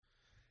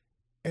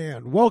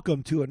And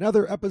welcome to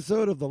another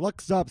episode of the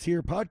Luck Stops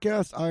Here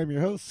podcast. I am your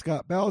host,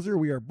 Scott Bowser.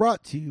 We are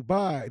brought to you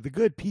by the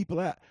good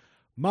people at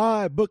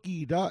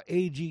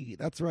mybookie.ag.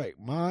 That's right,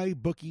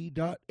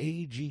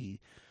 mybookie.ag.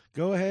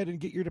 Go ahead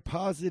and get your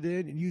deposit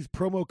in and use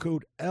promo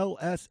code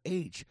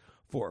LSH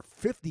for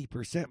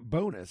 50%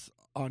 bonus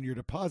on your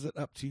deposit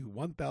up to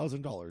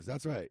 $1,000.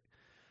 That's right,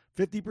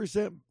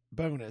 50%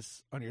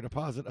 bonus on your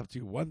deposit up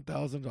to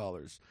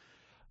 $1,000.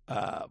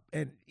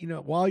 And,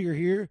 while you're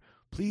here,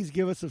 please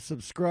give us a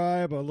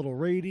subscribe, a little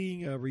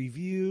rating, a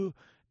review,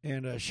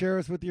 and share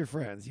us with your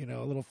friends. A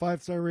little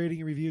 5-star rating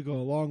and review go a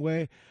long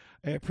way.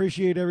 I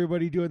appreciate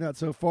everybody doing that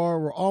so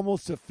far. We're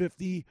almost to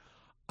 50.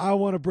 I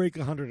want to break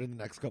 100 in the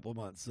next couple of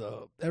months.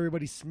 So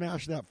everybody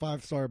smash that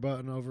 5-star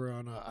button over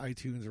on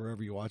iTunes or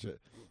wherever you watch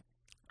it.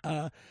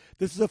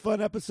 This is a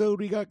fun episode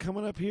we got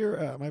coming up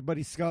here. My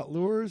buddy Scott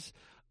Luhrs.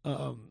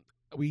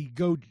 We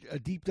go a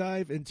deep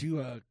dive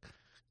into a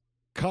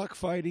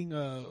cockfighting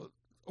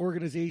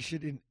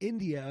organization in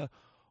India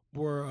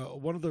where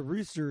one of the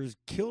roosters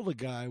killed a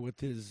guy with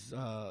his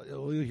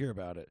you'll hear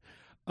about it.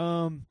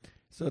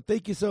 So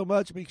thank you so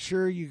much. Make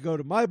sure you go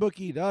to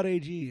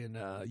mybookie.ag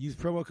and use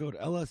promo code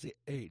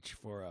LSH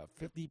for a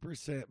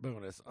 50%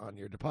 bonus on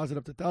your deposit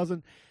up to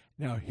 $1,000.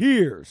 Now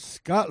here's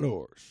Scott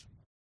Luhrs.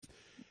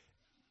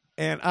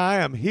 And I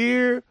am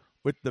here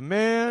with the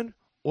man,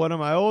 one of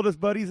my oldest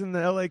buddies in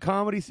the LA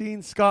comedy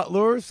scene, Scott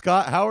Luhrs.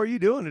 Scott, how are you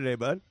doing today,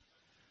 bud?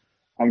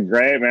 I'm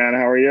great, man.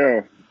 How are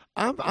you?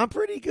 I'm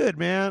pretty good,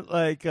 man.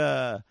 Like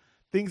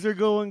things are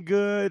going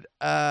good.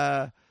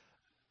 I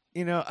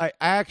had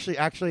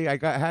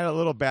a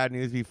little bad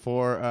news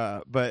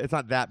before, but it's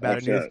not that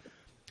bad news.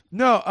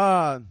 No,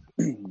 I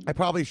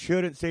probably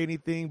shouldn't say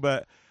anything,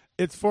 but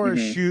it's for a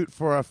shoot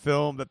for a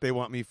film that they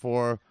want me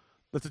for.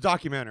 It's a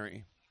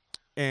documentary,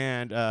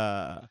 and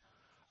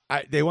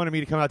they wanted me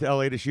to come out to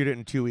LA to shoot it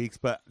in 2 weeks,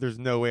 but there's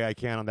no way I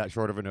can on that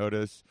short of a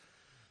notice.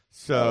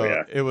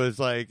 So It was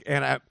like,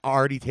 and I'm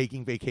already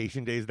taking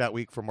vacation days that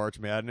week for March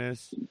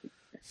Madness.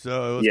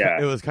 So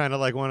it was kind of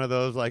like one of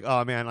those, like,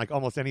 oh man, like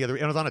almost any other.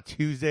 And it was on a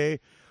Tuesday,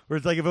 where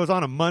it's like if it was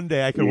on a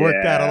Monday, I could work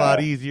that a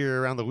lot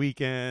easier around the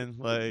weekend.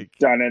 Like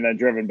done and then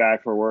driven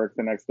back for work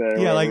the next day.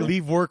 Yeah, like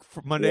leave work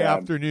for Monday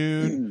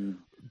afternoon,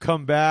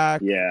 come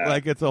back. Yeah,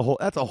 like that's a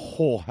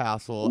whole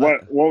hassle.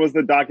 What was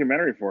the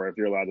documentary for, if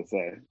you're allowed to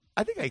say?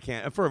 I think I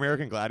can. For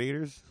American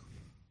Gladiators.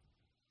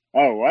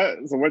 Oh,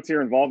 what? So what's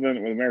your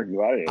involvement with American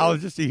Gladiators? I was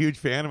just a huge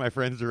fan of my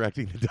friends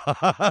directing the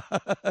doc.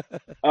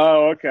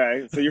 Oh,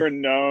 okay. So you're a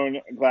known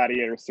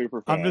Gladiator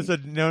super fan. I'm just a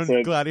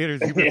known Gladiator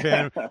super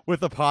fan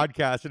with a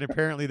podcast, and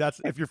apparently that's,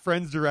 if your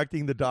friend's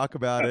directing the doc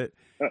about it,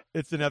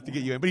 it's enough to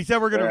get you in. But he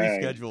said we're going to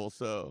reschedule,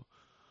 so.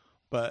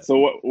 But so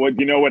what?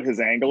 Do you know what his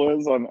angle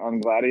is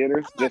on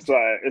Gladiators? Just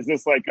is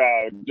this like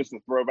just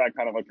a throwback,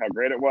 kind of like how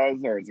great it was,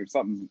 or is there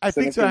something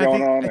sinister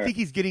going on? I think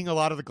he's getting a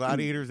lot of the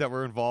gladiators that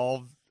were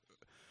involved.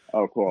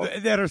 Oh, cool.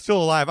 That are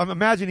still alive. I'm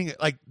imagining it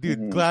like,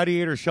 dude,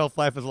 gladiator shelf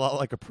life is a lot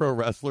like a pro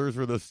wrestler's,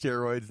 where those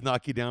steroids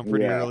knock you down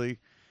pretty early.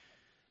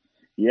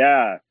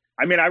 Yeah.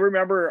 I mean, I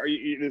remember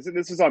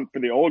this is on for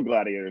the old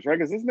Gladiators, right?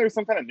 Because isn't there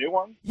some kind of new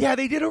one? Yeah,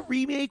 they did a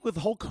remake with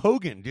Hulk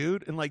Hogan,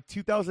 dude, in like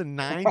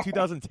 2009,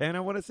 2010, I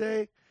want to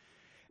say.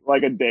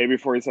 Like a day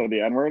before he said the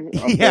N-word?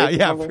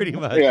 Yeah, pretty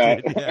much. Yeah.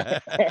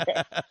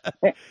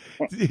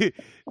 Dude,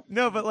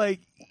 no, but like,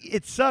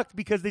 it sucked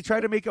because they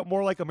tried to make it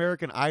more like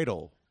American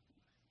Idol.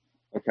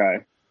 Okay.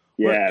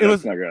 Yeah,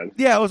 that's not good.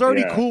 Yeah, it was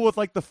already cool with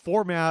like the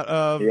format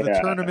of the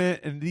tournament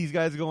and these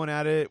guys going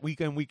at it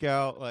week in, week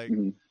out. Like,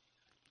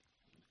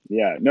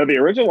 yeah, no, the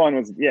original one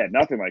was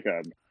nothing like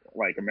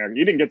American.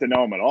 You didn't get to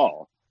know them at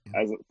all,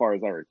 as far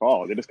as I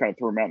recall. They just kind of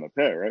threw them out in the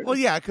pit, right? Well,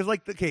 yeah, because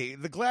like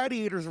the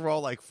Gladiators were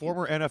all like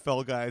former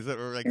NFL guys that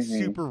were like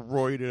super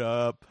roided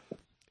up,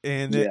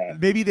 and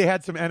maybe they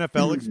had some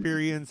NFL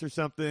experience or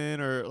something,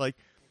 or like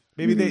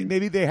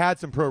maybe they had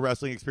some pro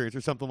wrestling experience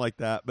or something like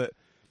that, but.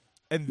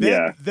 And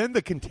then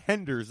the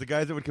contenders, the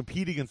guys that would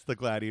compete against the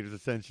Gladiators,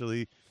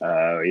 essentially.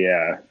 Oh,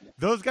 yeah.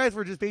 Those guys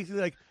were just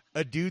basically like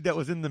a dude that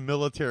was in the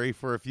military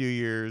for a few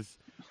years,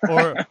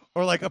 or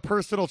like a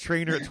personal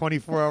trainer at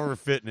 24-Hour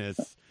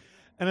Fitness.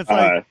 And it's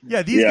like,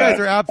 these guys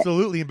are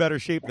absolutely in better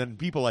shape than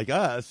people like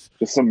us.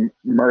 Just some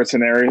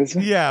mercenaries.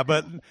 Yeah,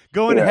 but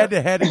going head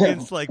to head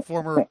against like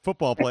former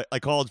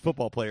college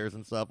football players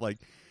and stuff, like,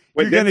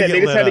 you're going to get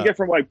lit up. They had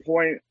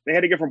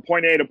to get from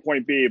point A to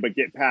point B, but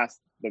get past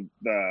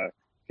the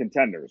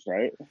contenders,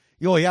 right?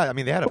 Oh yeah, I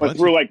mean they had a bunch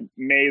through like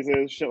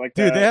mazes, shit like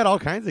that. Dude, they had all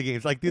kinds of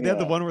games. Like, dude, they had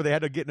the one where they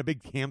had to get in a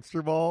big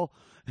hamster ball.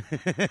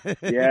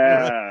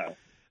 Yeah.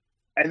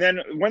 And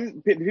then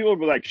when people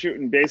were like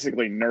shooting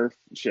basically Nerf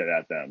shit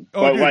at them.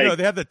 Oh, but dude, like, no,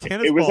 they had the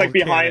tennis. It was ball like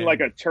behind cannon. like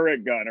a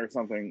turret gun or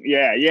something.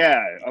 Yeah.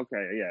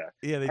 Okay. Yeah.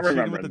 Yeah, they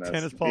shoot with the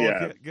tennis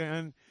ball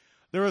gun.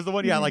 There was the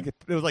one, like it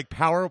was like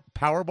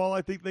Powerball,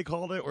 I think they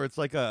called it, where it's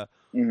like a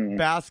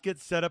basket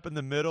set up in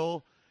the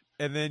middle.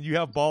 And then you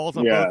have balls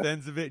on both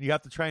ends of it, and you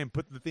have to try and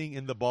put the thing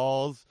in the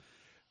balls.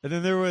 And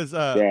then there was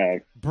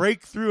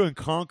Breakthrough and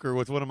Conquer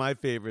was one of my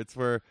favorites,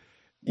 where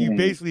you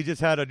basically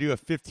just had to do a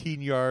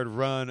 15-yard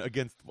run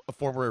against a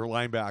former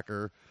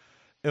linebacker.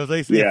 It was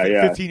basically a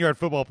 15-yard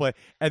football play.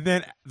 And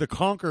then the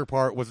conquer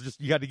part was just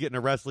you had to get in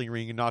a wrestling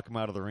ring and knock him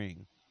out of the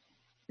ring.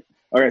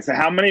 Okay, so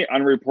how many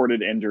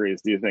unreported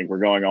injuries do you think were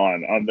going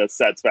on the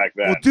sets back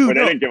then? Well, dude, but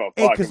I didn't give a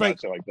fuck about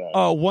shit like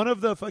that. One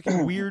of the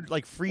fucking weird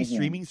like free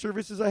streaming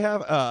services I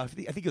have, I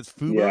think it's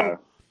Fubo. Yeah.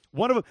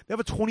 One of them, they have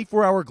a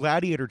 24-hour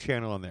Gladiator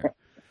channel on there.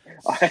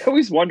 I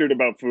always wondered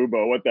about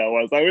Fubo, what that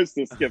was. I always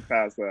just skip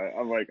past that.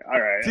 I'm like,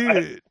 all right.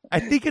 Dude, I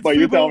think it's But Fubo.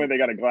 you tell me they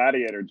got a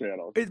Gladiator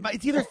channel.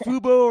 It's either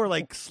Fubo or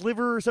like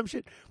Sliver or some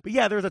shit. But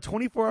yeah, there's a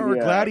 24-hour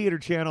Gladiator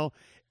channel.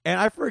 And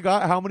I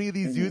forgot how many of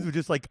these dudes would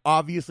just like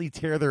obviously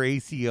tear their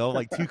ACL,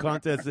 like 2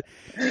 contests.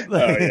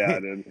 Oh yeah,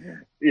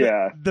 dude.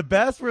 Yeah. The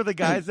best were the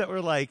guys that were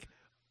like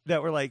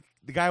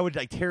the guy would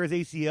like tear his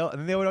ACL, and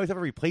then they would always have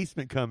a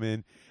replacement come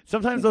in.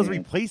 Sometimes those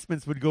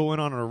replacements would go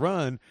in on a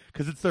run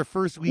because it's their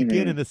first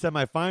weekend in the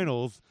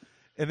semifinals,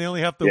 and they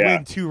only have to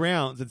win 2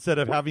 rounds instead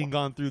of having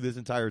gone through this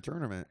entire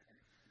tournament.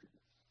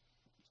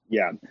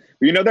 Yeah,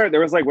 you know,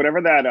 there was like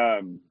whatever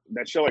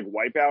that show like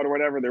Wipeout or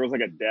whatever. There was like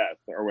a death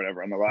or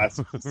whatever on the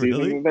last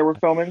season that they were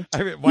filming.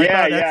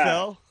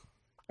 Wipeout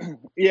XL?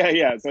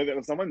 Yeah. So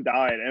someone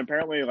died, and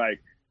apparently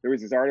like there was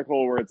this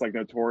article where it's like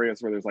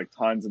notorious where there's like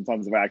tons and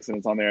tons of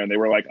accidents on there, and they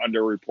were like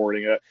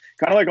underreporting it,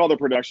 kind of like all the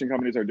production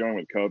companies are doing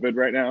with COVID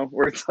right now,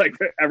 where it's like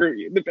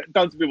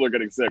tons of people are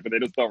getting sick, but they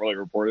just don't really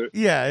report it.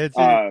 Yeah, it's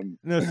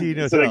no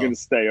so they can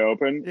stay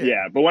open.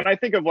 Yeah, but when I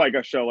think of like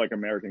a show like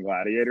American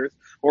Gladiators,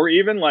 or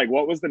even like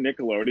what was the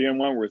Nickelodeon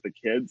one where it's the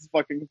kids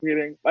fucking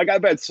competing? Like I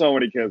bet so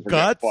many kids were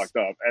getting fucked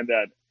up, and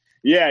then.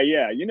 Yeah.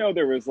 You know,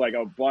 there was like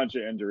a bunch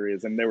of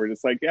injuries, and they were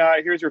just like, yeah,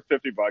 here's your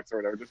 $50 or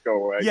whatever. Just go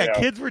away. Yeah,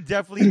 kids were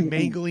definitely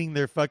mangling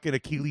their fucking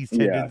Achilles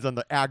tendons on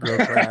the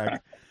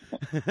aggro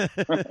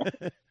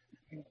crag.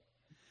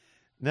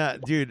 Nah,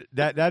 dude,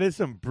 that is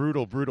some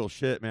brutal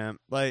shit, man.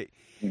 Like,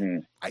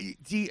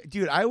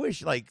 I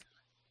wish, like,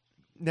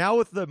 now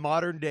with the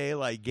modern day,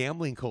 like,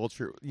 gambling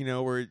culture, you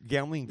know, where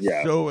gambling's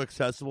so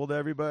accessible to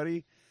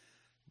everybody,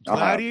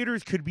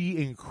 Gladiators could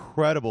be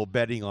incredible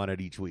betting on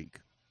it each week.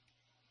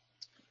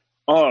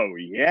 Oh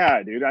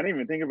yeah, dude! I didn't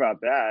even think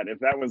about that. If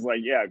that was like,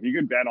 if you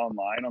could bet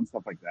online on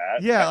stuff like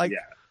that,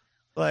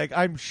 like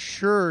I'm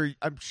sure,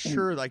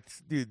 like,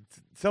 dude,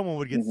 someone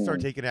would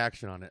start taking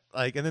action on it.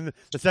 Like, and then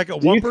the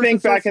second, do you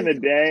think back in the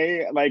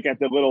day, like at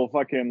the little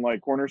fucking like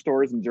corner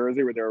stores in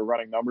Jersey where they were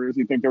running numbers,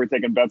 you think they were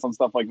taking bets on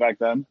stuff like back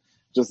then,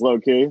 just low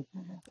key?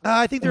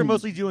 I think they're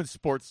mostly doing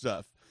sports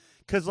stuff,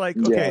 because like,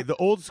 the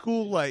old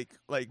school like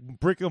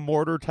brick and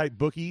mortar type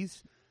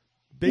bookies,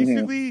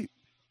 basically.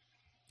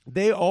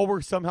 They all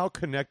were somehow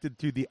connected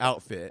to the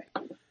outfit.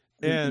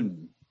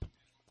 And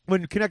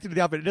when connected to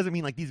the outfit, it doesn't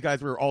mean like these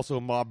guys were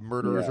also mob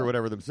murderers or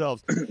whatever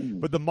themselves.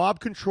 But the mob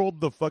controlled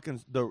the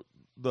fucking the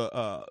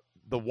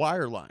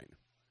wire line.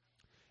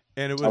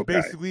 And it was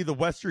basically the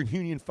Western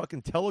Union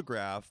fucking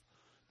telegraph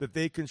that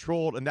they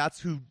controlled, and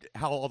that's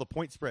how all the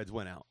point spreads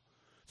went out.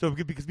 So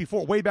because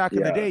before, way back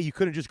in the day, you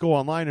couldn't just go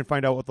online and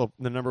find out what the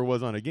number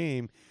was on a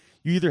game.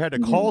 You either had to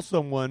call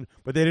someone,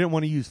 but they didn't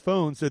want to use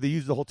phones, so they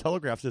used the whole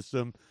telegraph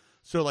system.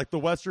 So, like, the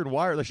Western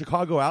Wire, the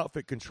Chicago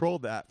outfit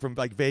controlled that from,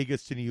 like,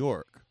 Vegas to New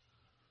York.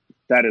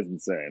 That is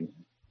insane.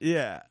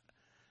 Yeah.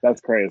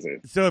 That's crazy.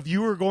 So, if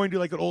you were going to,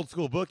 like, an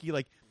old-school bookie,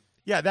 like,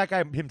 that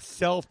guy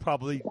himself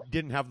probably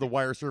didn't have the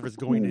wire service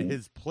going to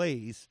his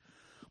place,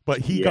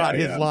 but he got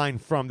his line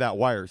from that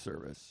wire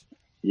service.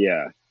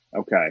 Yeah.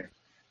 Okay.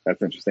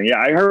 That's interesting. Yeah,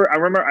 I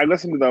remember I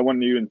listened to the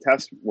one you and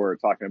Tess were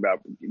talking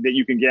about that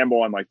you can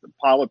gamble on, like, the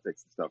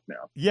politics and stuff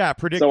now. Yeah,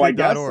 predicted.org. So, I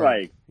guess,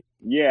 like...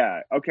 Yeah.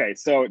 Okay.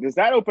 So does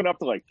that open up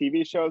to like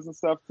TV shows and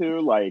stuff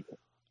too? Like,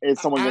 is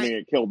someone going to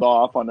get killed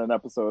off on an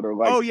episode, or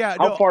like? Oh yeah.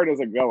 How far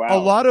does it go out? A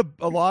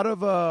lot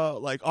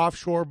of like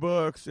offshore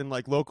books and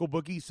like local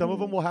bookies. Some of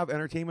them will have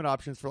entertainment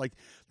options for like,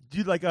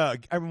 dude. Like I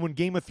remember when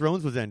Game of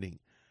Thrones was ending,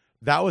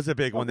 that was a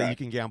big one that you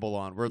can gamble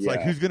on. Where it's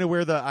like, who's going to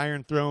wear the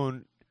Iron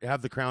Throne,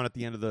 have the crown at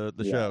the end of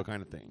the show,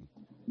 kind of thing.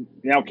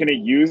 Now, can a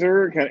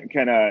user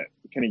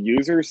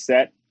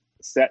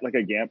set like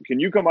a gamble? Can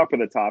you come up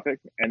with a topic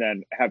and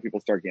then have people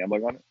start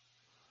gambling on it,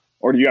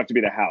 or do you have to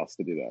be the house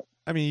to do that?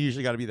 I mean, you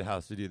usually got to be the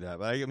house to do that,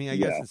 but I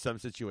guess in some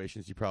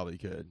situations you probably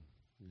could.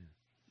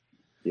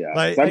 Yeah,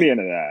 like, I'd be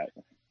into that.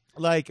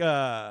 Like,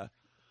 I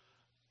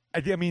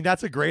mean,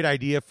 that's a great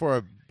idea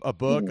for a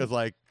book, because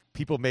like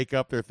people make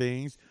up their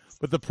things,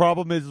 but the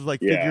problem is like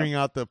figuring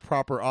out the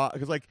proper,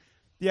 because like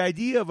the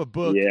idea of a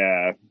book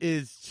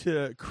is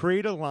to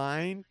create a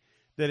line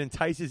that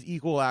entices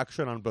equal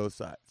action on both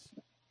sides.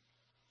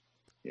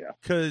 Yeah,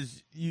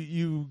 because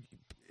you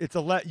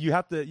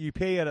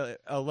pay at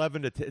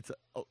 11 to 10. It's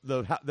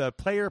the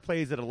player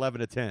plays at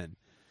 11 to 10.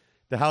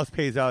 The house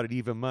pays out at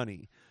even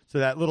money. So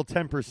that little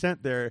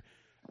 10% there.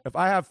 If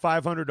I have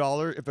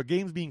 $500, if a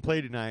game's being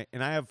played tonight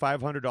and I have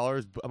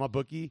 $500, I'm a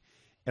bookie,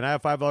 and I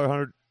have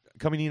 $500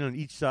 coming in on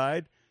each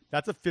side.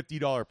 That's a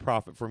 $50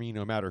 profit for me,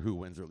 no matter who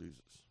wins or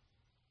loses.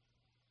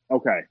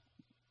 Okay.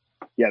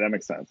 Yeah, that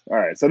makes sense. All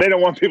right, so they don't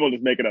want people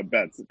just making up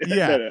bets.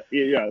 Yeah,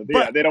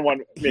 They don't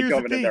want me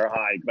coming in there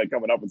high, like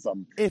coming up with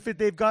something. If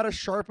they've got to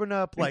sharpen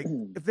up, like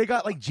if they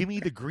got like Jimmy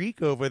the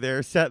Greek over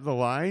there setting the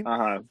line,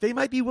 they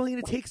might be willing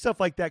to take stuff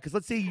like that. Because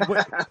let's say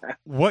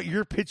what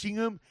you're pitching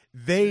them,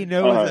 they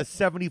know is a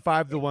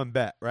 75-1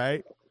 bet,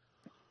 right?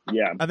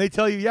 Yeah, and they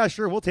tell you, yeah,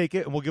 sure, we'll take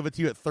it, and we'll give it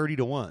to you at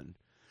 30-1.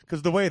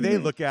 Because the way they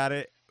look at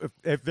it,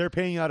 if they're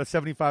paying out a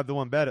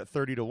 75-1 bet at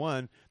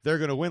 30-1, they're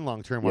going to win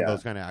long term on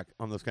those kind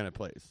of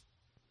plays.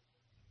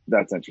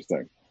 That's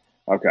interesting.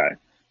 Okay.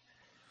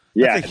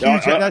 Yeah, that's a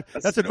huge.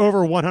 That's an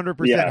over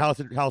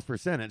 100% house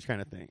percentage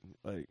kind of thing.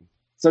 Like,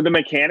 so the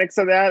mechanics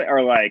of that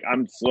are like,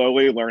 I'm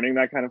slowly learning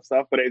that kind of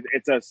stuff, but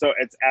it's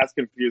as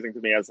confusing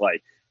to me as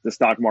like the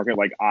stock market,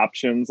 like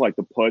options, like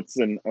the puts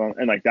and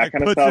like that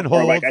kind of stuff.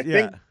 Or like I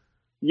think,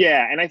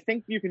 and I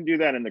think you can do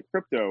that in the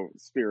crypto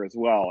sphere as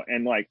well.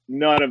 And like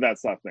none of that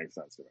stuff makes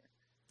sense to me.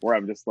 Where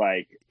I'm just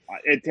like,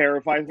 it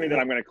terrifies me that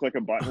I'm going to click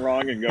a button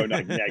wrong and go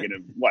like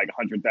negative like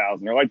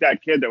 100,000, or like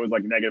that kid that was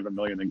like negative $1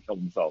 million and killed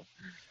himself.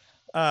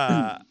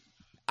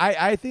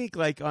 I think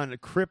like on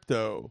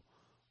crypto,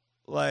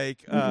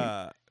 like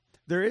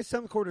there is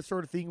some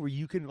sort of thing where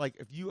you can like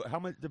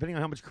depending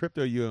on how much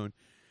crypto you own,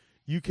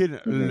 you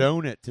can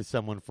loan it to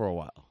someone for a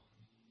while.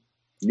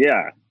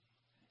 Yeah.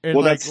 And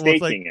well, that's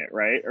staking it,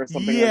 right, or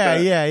something. Yeah,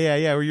 like that.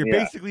 Yeah. Where you're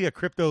basically a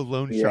crypto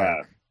loan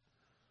shark.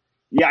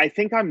 Yeah, I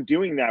think I'm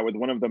doing that with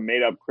one of the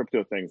made-up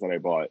crypto things that I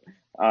bought.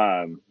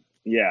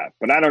 Yeah,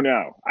 but I don't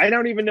know. I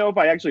don't even know if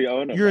I actually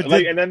own them.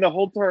 And then the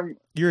whole term,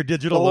 you're a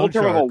digital loan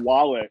shark. Of a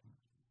wallet.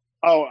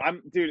 Oh,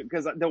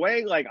 because the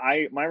way like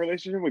my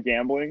relationship with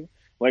gambling,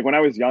 like when I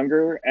was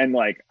younger, and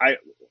like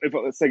if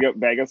let's say go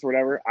Vegas or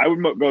whatever, I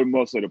would go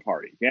mostly to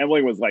party.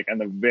 Gambling was like in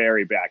the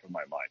very back of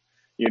my mind.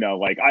 You know,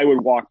 like I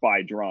would walk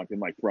by drunk and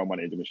like throw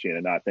money into the machine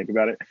and not think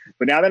about it.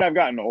 But now that I've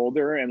gotten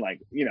older and like,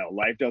 you know,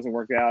 life doesn't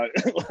work out,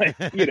 like,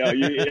 you know,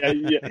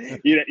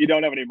 you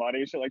don't have any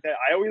money and shit like that.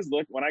 I always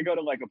look when I go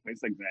to like a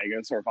place like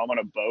Vegas, or if I'm on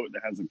a boat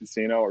that has a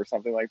casino or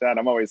something like that,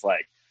 I'm always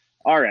like,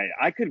 all right,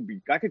 I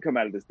could come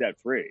out of this debt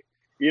free.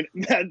 You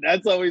know,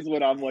 that's always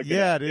what I'm looking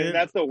at. Dude. And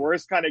that's the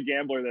worst kind of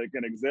gambler that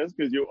can exist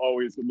because you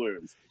always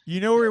lose.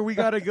 You know where we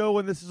got to go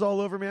when this is all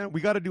over, man?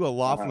 We got to do a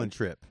Laughlin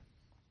trip.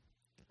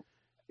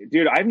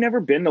 Dude, I've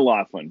never been to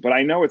Laughlin, but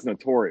I know it's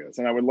notorious,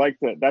 and I would like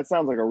to. That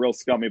sounds like a real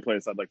scummy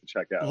place I'd like to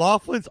check out.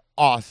 Laughlin's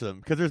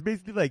awesome because there's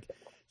basically like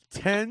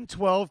 10,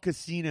 12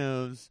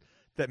 casinos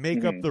that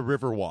make up the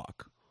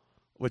Riverwalk,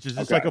 which is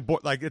just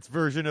like its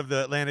version of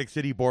the Atlantic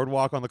City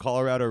Boardwalk on the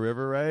Colorado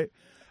River, right?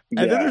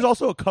 And then there's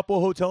also a couple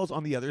hotels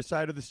on the other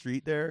side of the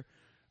street there,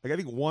 like I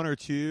think one or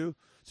two.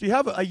 So you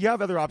have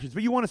other options,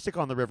 but you want to stick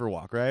on the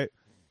Riverwalk, right?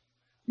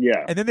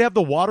 Yeah. And then they have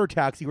the water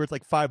taxi where it's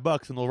like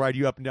 $5 and they'll ride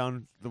you up and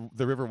down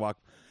the Riverwalk.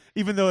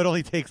 Even though it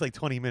only takes like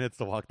 20 minutes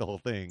to walk the whole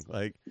thing,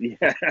 like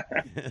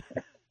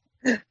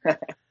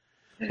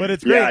but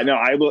it's great. Yeah, no,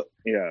 I look.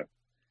 Yeah,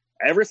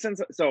 ever since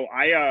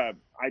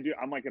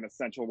I'm like an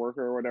essential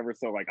worker or whatever.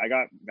 So like I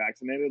got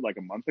vaccinated like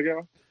a month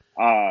ago.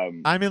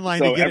 I'm in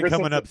line to get it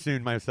coming up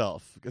soon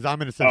myself because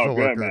I'm an essential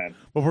worker. Man.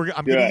 But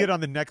I'm getting it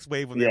on the next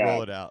wave when they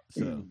roll it out.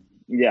 So.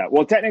 Yeah,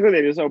 well, technically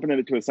they just opened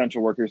it to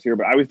essential workers here,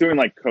 but I was doing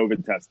like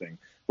COVID testing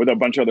with a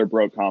bunch of other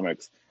broke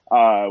comics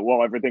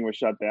while everything was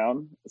shut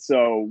down.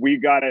 So we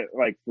got it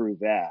like through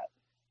that.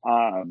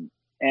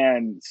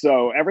 And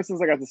so ever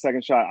since I got the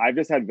second shot, I've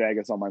just had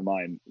Vegas on my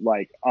mind.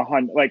 Like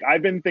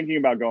I've been thinking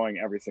about going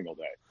every single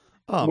day.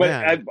 Oh,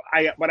 man.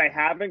 But I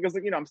haven't because,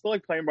 you know, I'm still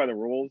like playing by the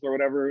rules or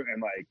whatever.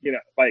 And like, you know,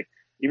 like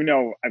even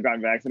though I've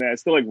gotten vaccinated, I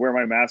still like wear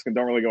my mask and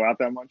don't really go out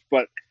that much.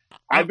 But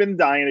I've been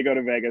dying to go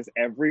to Vegas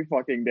every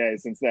fucking day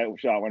since that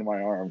shot went in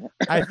my arm.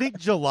 I think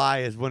July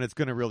is when it's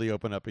going to really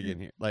open up again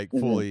here, like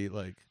fully.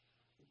 Like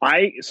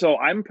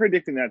I'm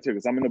predicting that too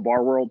because I'm in the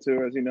bar world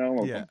too, as you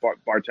know,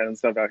 bartending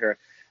stuff out here.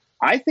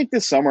 I think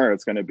this summer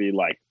it's going to be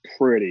like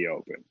pretty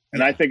open,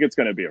 and I think it's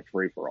going to be a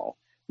free for all.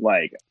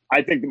 Like,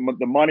 I think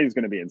the money is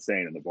going to be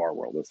insane in the bar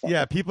world this summer.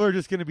 Yeah, people are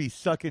just going to be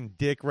sucking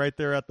dick right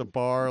there at the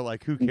bar.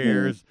 Like, who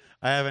cares?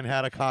 I haven't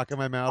had a cock in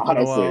my mouth in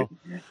a while.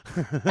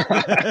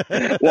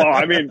 Well,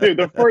 I mean, dude,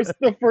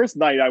 the first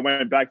night I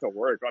went back to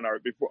work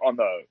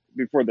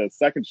before the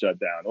second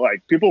shutdown,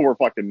 like people were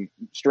fucking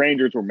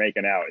strangers were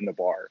making out in the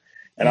bar.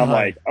 And I'm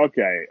like,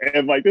 okay.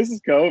 And like, this is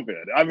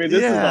COVID. I mean,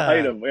 this is the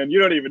height of, and you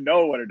don't even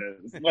know what it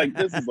is. Like,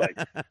 this is like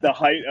the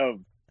height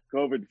of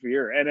COVID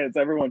fear. And it's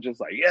everyone just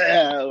like,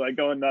 like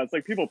going nuts.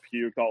 Like people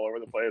puked all over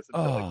the place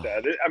and shit like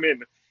that. I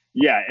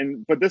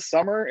mean, but this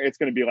summer it's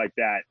going to be like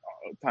that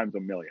times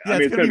a million. I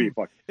mean, it's going to be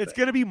fucking. It's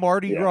going to be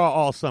Mardi Gras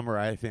all summer.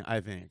 I think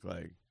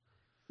like.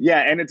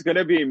 Yeah, and it's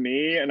gonna be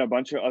me and a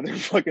bunch of other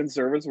fucking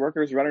service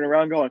workers running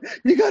around going,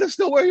 "You gotta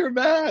still wear your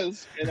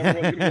mask," and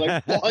everyone's gonna be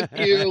like, "Fuck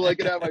you!" Like,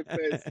 get out of my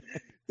face,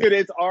 dude.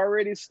 It's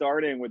already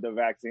starting with the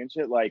vaccine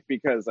shit. Like,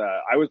 because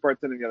I was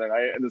bartending the other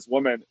night, and this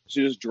woman,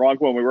 she just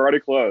drunk when we were already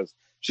closed.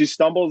 She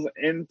stumbles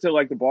into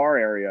like the bar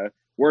area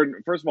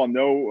where first of all,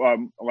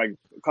 no like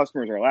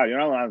customers are allowed. You're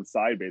not allowed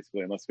inside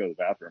basically unless you go to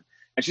the bathroom.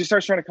 And she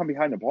starts trying to come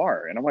behind the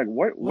bar, and I'm like,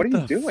 what are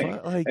you doing?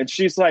 Like... And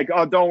she's like,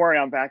 oh, don't worry,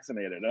 I'm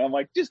vaccinated. And I'm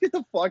like, just get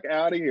the fuck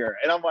out of here.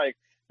 And I'm like,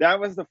 that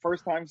was the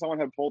first time someone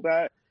had pulled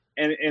that.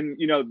 And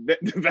you know, the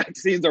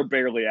vaccines are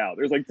barely out.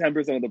 There's like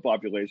 10% of the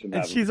population.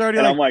 And she's already.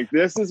 And I'm like,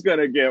 this is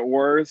gonna get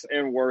worse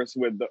and worse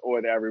with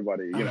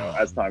everybody. You know,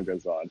 as time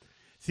goes on.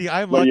 See,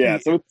 I'm lucky. Yeah,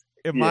 so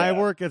in my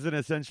work as an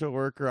essential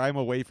worker, I'm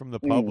away from the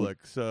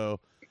public, so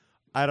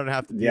I don't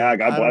have to. God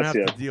bless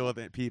you. To deal with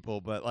it,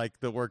 people. But like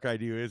the work I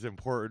do is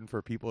important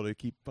for people to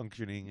keep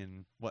functioning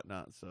and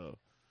whatnot. So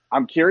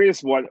I'm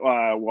curious what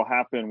will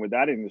happen with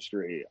that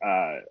industry.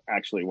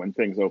 Actually, when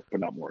things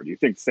open up more, do you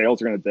think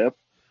sales are going to dip?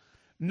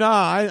 No,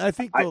 I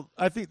think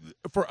I think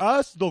for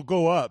us they'll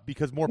go up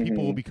because more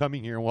people will be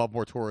coming here and we'll have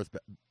more tourists.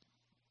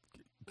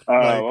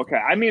 Oh, okay.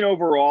 I mean,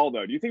 overall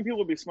though, do you think people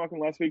will be smoking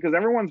less weed? Because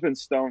everyone's been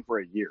stoned for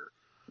a year.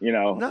 You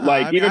know, no,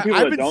 like I mean, even people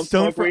I've that don't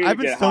stoned smoke weed, I've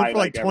been stoned for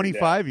like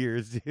 25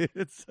 years, dude.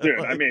 So, dude,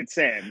 I mean,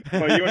 same.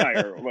 But you and I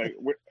are like,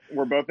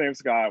 we're both named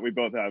Scott. We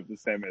both have the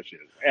same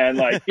issues, and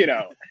like, you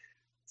know.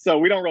 So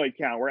we don't really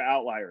count. We're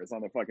outliers on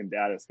the fucking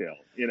data scale,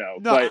 you know.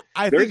 No,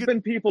 but there's been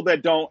people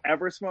that don't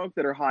ever smoke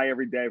that are high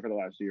every day for the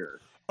last year.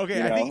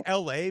 Okay, I think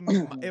LA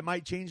it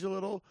might change a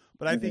little,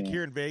 but I think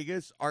here in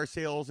Vegas, our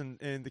sales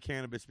in the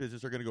cannabis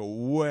business are going to go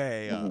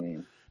way up,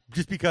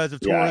 just because of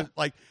tourists.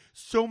 Like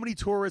so many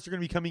tourists are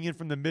going to be coming in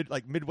from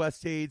the Midwest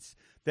states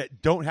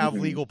that don't have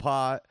legal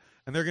pot,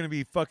 and they're going to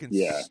be fucking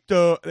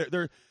stoked.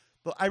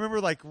 I remember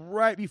like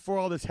right before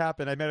all this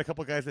happened, I met a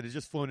couple of guys that had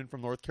just flown in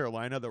from North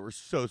Carolina that were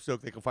so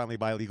stoked they could finally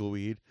buy legal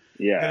weed.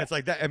 Yeah. And it's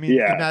like that. I mean,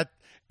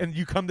 and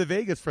you come to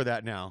Vegas for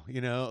that now,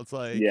 you know, it's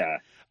like,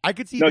 I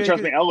could see. No,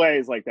 trust me. LA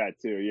is like that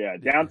too. Yeah.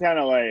 Downtown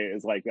LA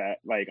is like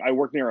that. Like I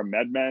work near a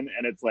MedMen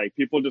and it's like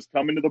people just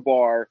come into the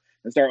bar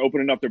and start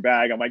opening up their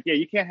bag. I'm like, yeah,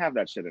 you can't have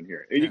that shit in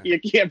here. You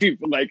can't be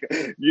like,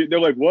 they're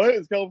like, what?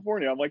 It's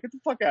California. I'm like, get the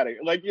fuck out of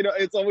here. Like, you know,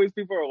 it's always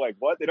people are like,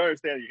 what? They don't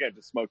understand you can't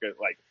just smoke it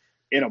like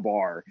in a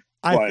bar.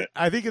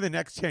 I think in the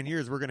next 10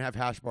 years, we're going to have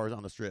hash bars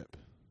on the strip.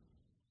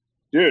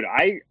 Dude,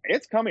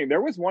 it's coming.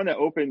 There was one that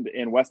opened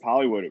in West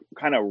Hollywood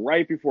kind of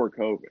right before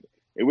COVID.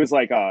 It was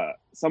like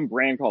some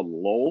brand called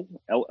Lowell,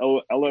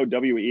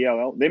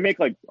 Lowell. They make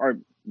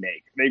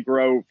they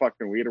grow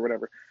fucking weed or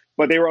whatever.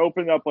 But they were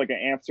opening up like an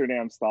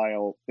Amsterdam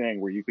style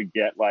thing where you could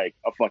get like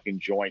a fucking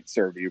joint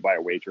served to you by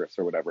a waitress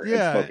or whatever.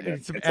 Yeah,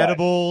 and some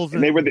edibles.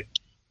 And they were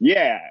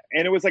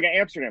and it was like an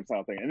Amsterdam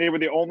style thing. And they were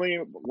the only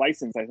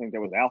license, I think, that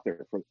was out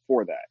there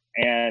for that.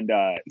 And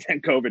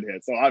then COVID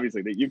hit. So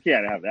obviously you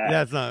can't have that.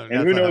 That's not.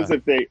 And who knows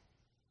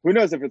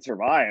if it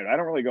survived? I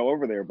don't really go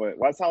over there, but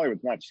West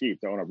Hollywood's not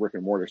cheap to own a brick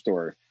and mortar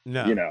store.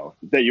 No. You know,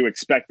 that you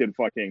expected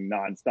fucking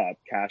nonstop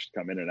cash to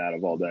come in and out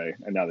of all day.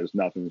 And now there's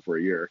nothing for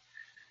a year.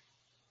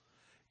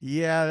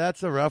 Yeah,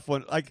 that's a rough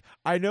one. Like,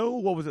 I know,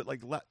 what was it,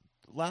 like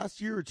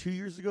last year or 2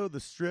 years ago, the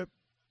strip,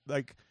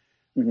 like,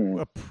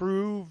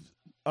 approved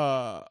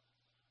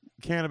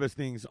cannabis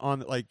things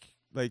on like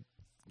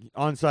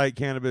on-site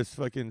cannabis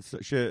fucking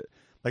shit,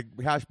 like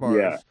hash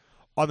bars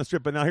on the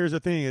strip. But now here's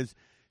the thing is,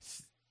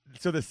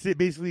 so the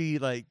basically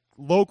like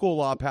local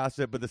law passed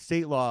it, but the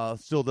state law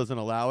still doesn't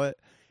allow it.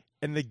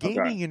 And the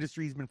gaming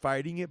industry's been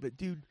fighting it, but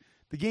dude,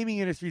 the gaming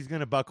industry is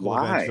going to buckle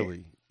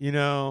eventually. You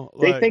know,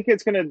 they think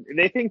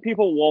they think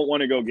people won't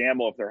want to go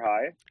gamble if they're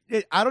high.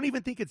 I don't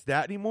even think it's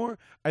that anymore.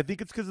 I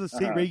think it's because of the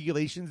state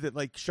regulations that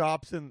like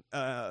shops and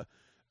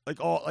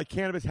like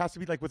cannabis has to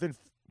be like within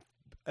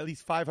at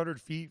least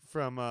 500 feet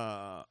from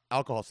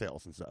alcohol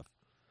sales and stuff.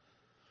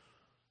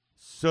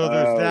 So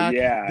there's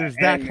there's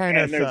that kind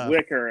of there's stuff.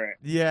 Liquor.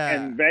 Yeah.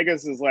 And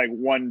Vegas is like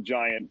one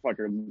giant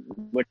fucking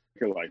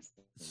liquor license.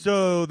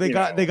 So they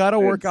got to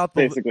work out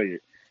the basically.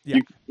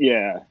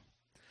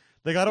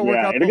 They got to work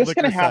out the they're liquor just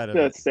gonna side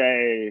have to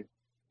say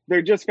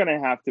they're just going to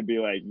have to be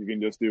like, you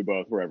can just do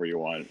both wherever you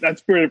want.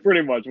 That's pretty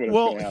much what it's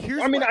going to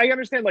happen. I mean, I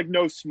understand like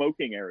no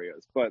smoking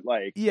areas, but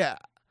like yeah.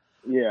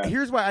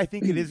 Here's why I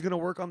think it is going to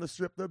work on the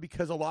strip though,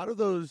 because a lot of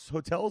those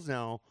hotels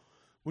now,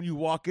 when you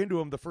walk into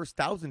them, the first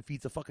 1,000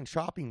 feet's a fucking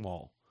shopping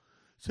mall.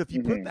 So if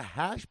you put the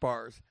hash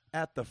bars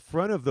at the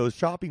front of those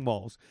shopping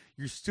malls,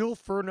 you're still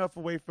far enough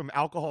away from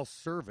alcohol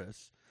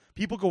service.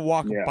 People can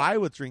walk by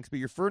with drinks, but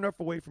you're far enough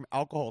away from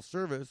alcohol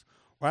service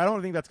where I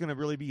don't think that's going to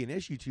really be an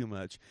issue too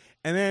much.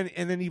 And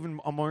then even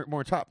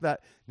more top of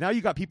that, now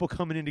you got people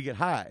coming in to get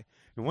high.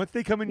 And once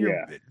they come in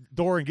your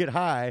door and get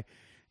high,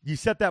 you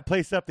set that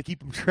place up to keep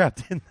them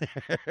trapped in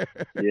there.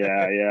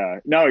 Yeah.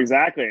 No,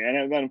 exactly.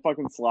 And then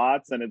fucking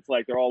slots, and it's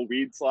like they're all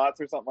weed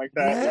slots or something like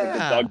that. Yeah. Like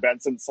the Doug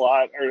Benson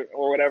slot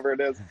or whatever it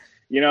is,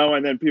 you know,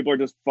 and then people are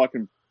just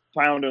fucking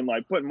pounding,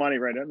 like putting money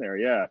right in there.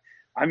 Yeah.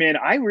 I mean,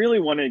 I really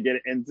want to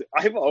get into,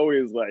 I've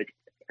always like,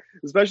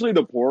 especially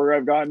the poorer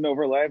I've gotten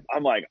over life,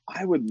 I'm like,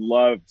 I would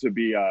love to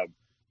be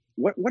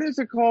what is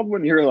it called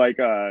when you're like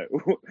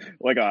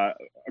like a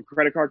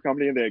credit card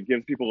company that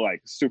gives people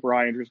like super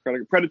high interest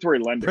credit, predatory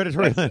lending.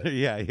 Predatory lending,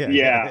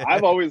 yeah.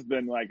 I've always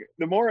been like,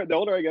 the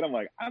older I get, I'm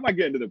like, I might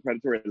get into the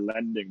predatory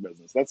lending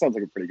business. That sounds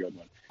like a pretty good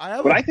one.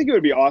 I think it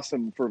would be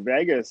awesome for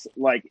Vegas,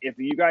 like if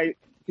you guys,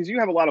 because you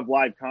have a lot of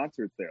live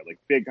concerts there, like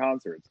big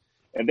concerts,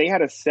 and they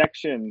had a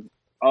section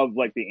of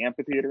like the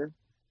amphitheater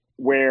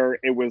where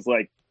it was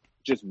like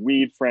just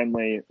weed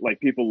friendly, like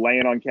people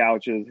laying on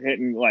couches,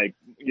 hitting like,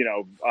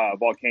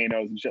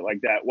 volcanoes and shit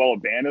like that while a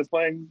band is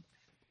playing.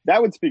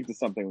 That would speak to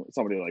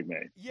somebody like me.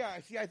 Yeah,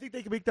 see, I think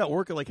they can make that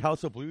work at like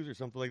House of Blues or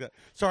something like that.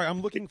 Sorry,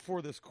 I'm looking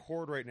for this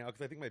cord right now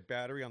because I think my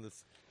battery on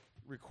this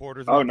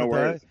recorder is about to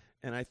die,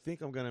 and I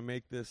think I'm going to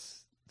make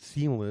this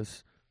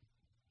seamless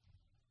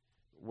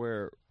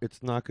where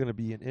it's not going to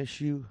be an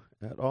issue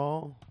at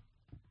all.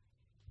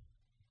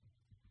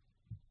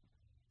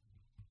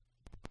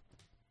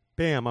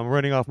 Bam, I'm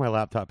running off my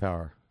laptop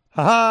power.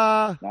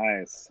 Ha-ha!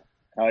 Nice.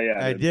 Oh,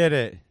 yeah. I did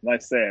it.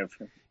 Nice save.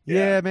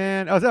 Yeah,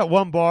 man. I was at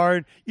one bar,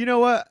 and you know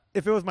what?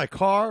 If it was my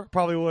car,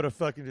 probably would have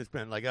fucking just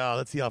been like, oh,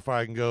 let's see how far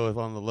I can go with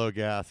on the low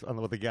gas,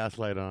 with the gas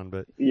light on.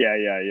 But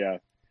yeah.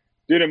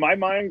 Dude, in my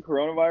mind,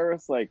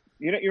 coronavirus, like,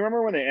 you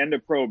remember when they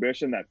ended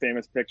Prohibition, that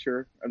famous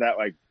picture of that,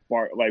 like,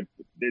 bar, like,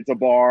 it's a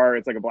bar,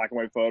 it's like a black and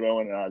white photo,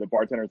 and the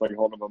bartender's, like,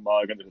 holding up a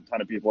mug, and there's a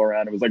ton of people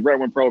around. It was, like, right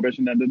when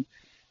Prohibition ended.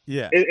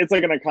 Yeah. It's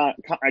like an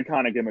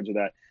iconic image of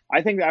that.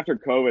 I think after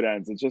COVID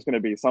ends, it's just going to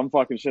be some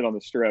fucking shit on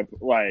the strip,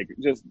 like,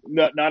 just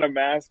not a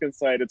mask in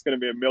sight. It's going to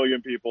be a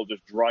million people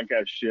just drunk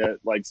as shit,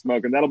 like,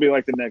 smoking. That'll be,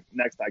 like, the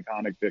next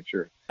iconic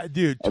picture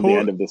dude, of the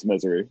end of this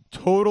misery.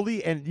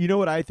 Totally. And you know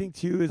what I think,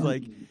 too, is,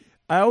 like,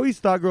 I always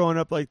thought growing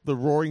up, like, the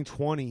Roaring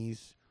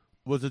Twenties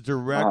was a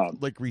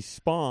direct, like,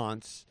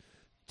 response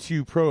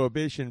to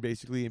Prohibition,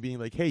 basically, and being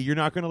like, hey, you're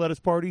not going to let us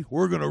party?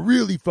 We're going to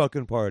really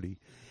fucking party.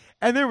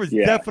 And there was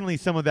definitely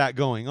some of that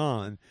going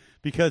on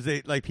because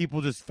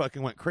people just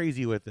fucking went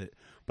crazy with it.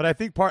 But I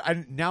think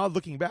now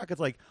looking back, it's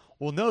like,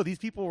 well, no, these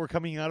people were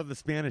coming out of the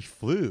Spanish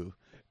flu.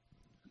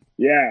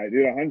 Yeah,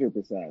 dude,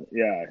 100%.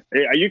 Yeah.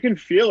 You can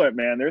feel it,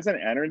 man. There's an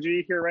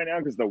energy here right now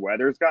because the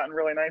weather's gotten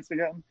really nice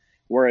again,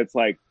 where it's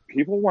like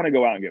people want to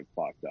go out and get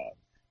fucked up.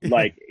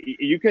 Like,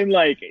 you can,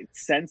 like,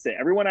 sense it.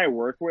 Everyone I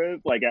work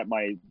with, like, at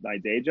my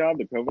day job,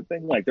 the COVID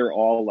thing, like, they're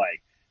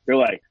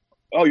like,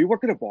 oh, you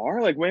work at a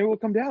bar? Like, maybe we'll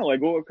come down.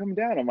 Like, we'll come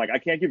down. I'm like, I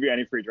can't give you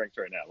any free drinks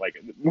right now. Like,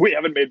 we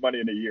haven't made money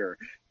in a year.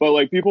 But,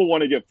 like, people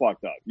want to get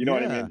fucked up. You know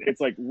what I mean?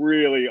 It's, like,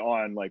 really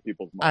on, like,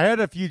 people's minds. I had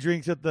a few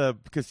drinks at the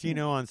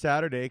casino on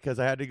Saturday because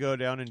I had to go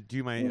down and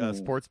do my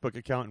sportsbook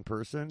account in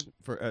person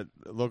for a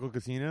local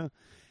casino.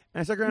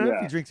 And I started grabbing a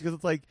few drinks because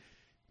it's, like,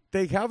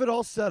 they have it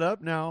all set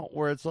up now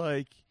where it's,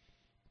 like,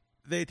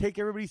 they take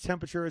everybody's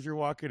temperature as you're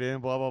walking in,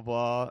 blah, blah,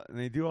 blah. And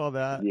they do all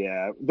that.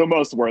 Yeah, the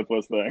most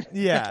worthless thing.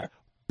 Yeah.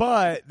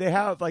 But they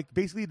have, like,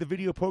 basically the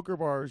video poker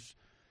bars,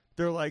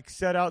 they're, like,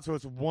 set out so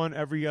it's one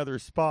every other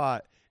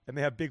spot, and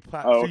they have big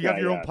so you have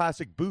your own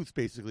plastic booths,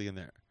 basically, in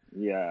there.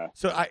 Yeah.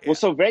 So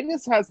so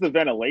Vegas has the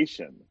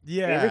ventilation.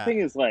 Yeah.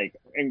 Everything is, like,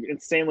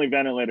 insanely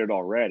ventilated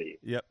already.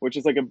 Yep. Which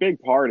is, like, a big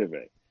part of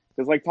it.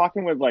 Because, like,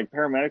 talking with, like,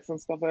 paramedics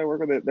and stuff that I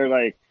work with, they're,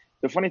 like,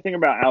 the funny thing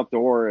about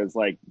outdoor is,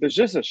 like, there's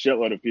just a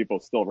shitload of people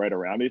still right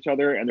around each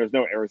other, and there's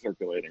no air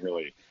circulating,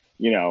 really.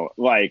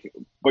 Like,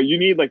 but you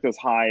need, like, those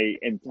high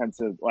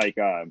intensive, like,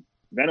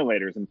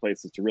 ventilators in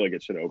places to really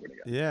get shit open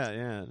again.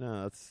 Yeah.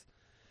 No,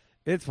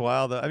 it's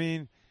wild, though. I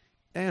mean,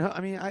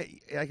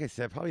 like I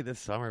said, probably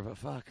this summer, but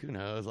fuck, who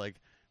knows? Like,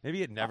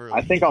 maybe it never.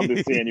 I think I'll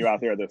be seeing you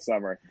out there this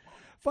summer.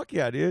 Fuck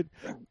yeah, dude.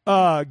 Week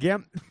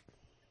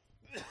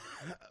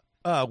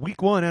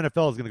 1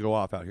 NFL is going to go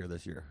off out here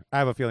this year. I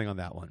have a feeling on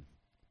that one.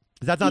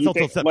 That's not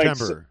until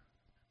September.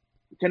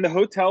 Like, can the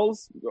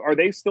hotels, are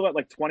they still at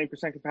like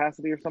 20%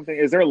 capacity or something?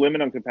 Is there a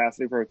limit on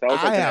capacity for hotels?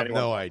 I have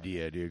no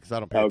idea, dude, because I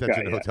don't pay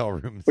attention to hotel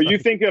rooms. But you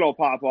think it'll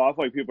pop off?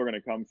 Like, people are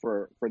going to come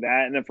for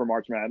that, and then for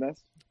March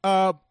Madness?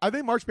 I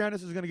think March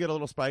Madness is going to get a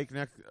little spike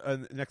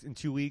next in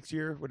 2 weeks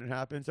here when it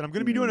happens. And I'm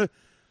going to be doing a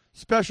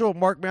special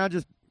March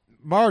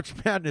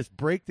Madness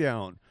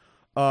breakdown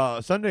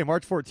Sunday,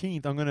 March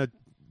 14th. I'm going to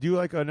do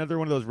like another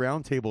one of those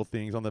round table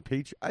things on the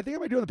page. I think I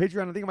might do it on the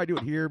Patreon. I think I might do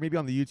it here, maybe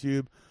on the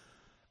YouTube.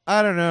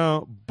 I don't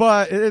know,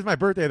 but it is my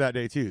birthday that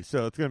day too,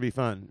 so it's gonna be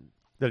fun.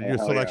 To do a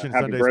selection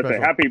Happy Sunday birthday.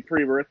 special. Happy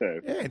pre-birthday.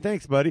 Hey,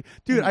 thanks, buddy.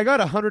 Dude, I got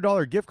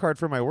 $100 gift card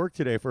for my work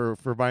today for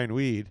buying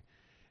weed,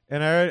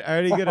 and I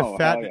already get a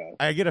fat.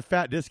 I get a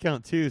fat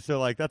discount too, so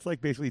like that's like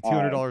basically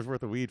 $200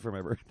 worth of weed for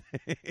my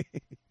birthday.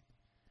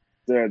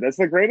 Dude, that's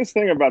the greatest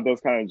thing about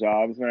those kind of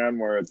jobs, man,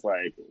 where it's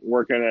like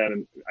working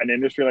in an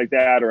industry like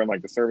that or in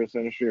like the service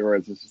industry where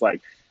it's just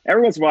like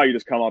every once in a while you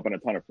just come up in a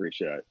ton of free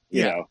shit.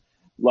 You know?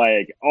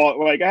 Like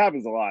it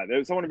happens a lot.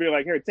 There's someone to be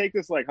like, here, take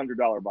this like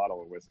 $100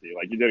 bottle of whiskey.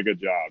 Like, you did a good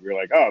job. You're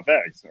like, oh,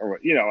 thanks. Or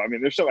I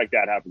mean, there's shit like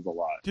that happens a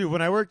lot. Dude,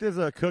 when I worked as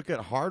a cook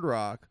at Hard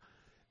Rock,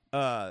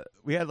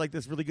 we had like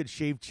this really good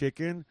shaved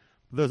chicken.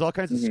 There was all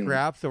kinds of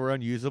scraps that were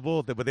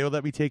unusable, but they would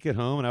let me take it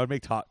home, and I would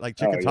make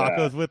chicken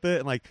tacos with it.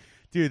 And like,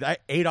 dude, I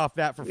ate off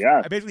that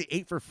I basically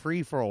ate for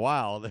free for a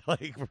while.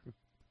 Like,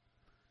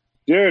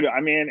 Dude, I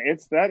mean,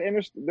 it's that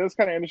industry. Those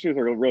kind of industries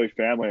are really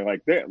family.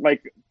 Like, they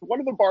like one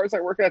of the bars I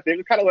work at. They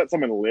kind of let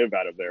someone live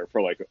out of there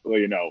for like,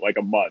 like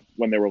a month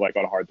when they were like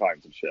on hard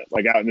times and shit.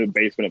 Like out in the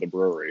basement of the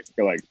brewery.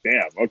 You're like,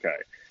 damn, okay.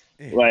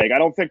 Yeah. Like, I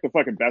don't think the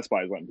fucking Best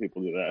Buy is letting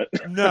people do that.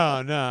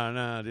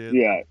 No, dude.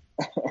 Yeah.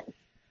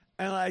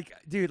 And like,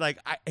 dude, like,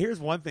 here's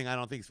one thing I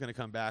don't think is gonna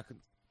come back.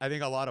 I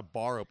think a lot of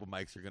bar open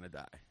mics are gonna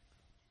die.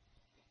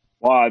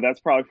 Wow, that's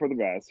probably for the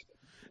best.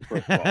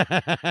 First of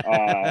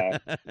all.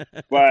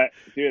 But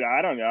dude,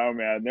 I don't know,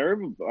 man. There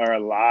are a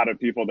lot of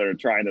people that are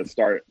trying to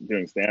start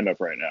doing stand-up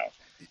right now.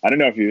 I don't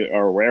know if you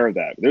are aware of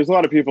that. There's a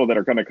lot of people that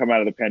are going to come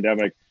out of the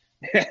pandemic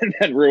and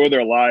then ruin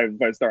their lives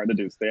by starting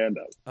to do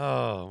stand-up.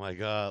 Oh my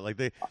god! Like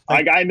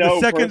I know.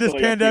 The second this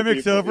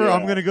pandemic's over,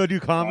 I'm going to go do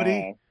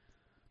comedy.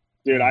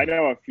 Dude, I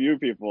know a few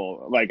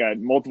people like at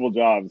multiple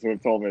jobs who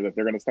have told me that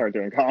they're going to start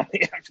doing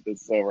comedy after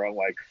this is over. I'm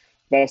like,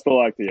 best of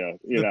luck to you.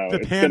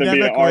 It's going to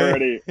be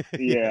already,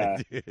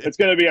 it's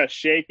going to be a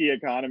shaky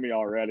economy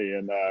already.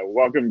 And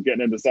welcome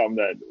getting into something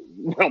that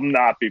will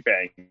not be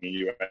paying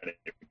you any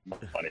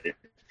money,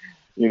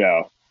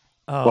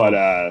 Oh.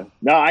 But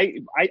no,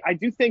 I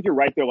do think you're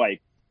right though.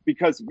 Like,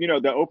 because,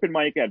 the open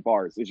mic at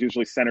bars is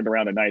usually centered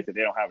around a night that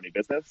they don't have any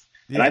business.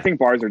 Yeah. And I think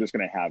bars are just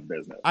going to have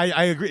business.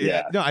 I agree.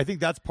 Yeah. No, I think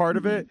that's part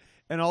of it.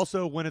 And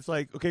also when it's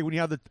like, okay, when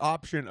you have the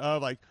option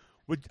of like,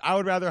 I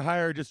would rather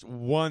hire just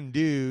one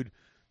dude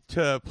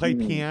to play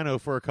piano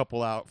for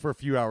a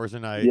few hours a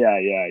night.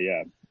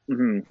 Yeah.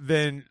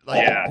 Then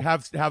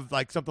have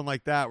like something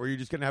like that where you're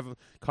just gonna have a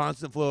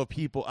constant flow of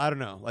people. I don't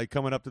know, like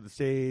coming up to the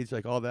stage,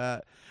 like all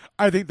that.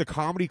 I think the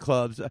comedy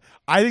clubs.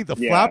 I think the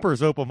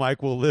Flappers open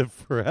mic will live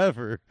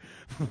forever.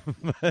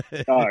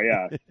 Oh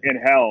yeah, in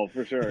hell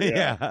for sure.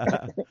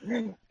 Yeah,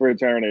 for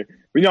eternity.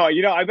 But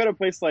I bet a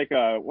place like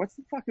what's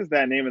the fuck is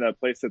that name of that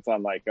place that's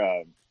on like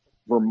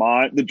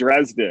Vermont, the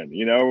Dresden,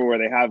 where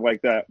they have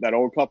like that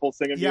old couple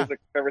singing music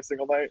every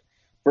single night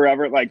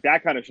forever. Like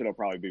that kind of shit will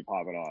probably be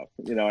popping off.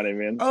 You know what I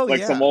mean? Oh,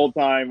 like some old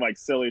time, like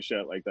silly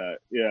shit like that.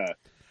 Yeah.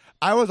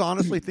 I was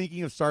honestly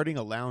thinking of starting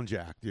a lounge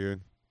act,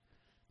 dude.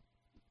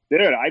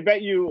 Dude, I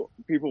bet you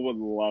people would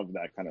love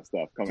that kind of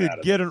stuff coming out of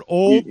it. Get an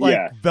old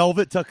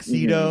velvet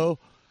tuxedo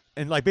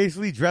and like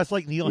basically dress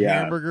like Neil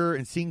Hamburger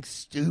and sing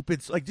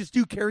stupid, like just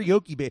do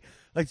karaoke,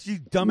 like just do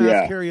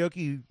dumbass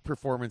karaoke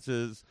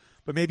performances.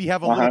 But maybe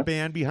have a little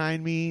band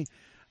behind me.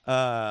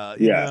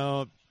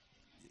 No,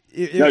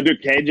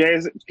 dude,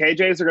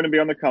 KJs are going to be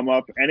on the come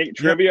up. Any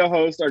trivia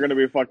hosts are going to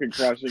be fucking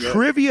crushing it.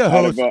 Trivia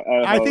hosts,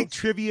 I think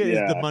trivia is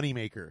the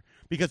moneymaker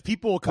because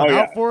people will come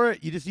out for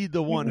it. You just need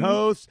the one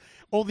host.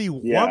 Only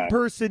one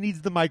person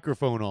needs the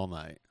microphone all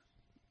night.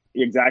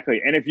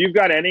 Exactly. And if you've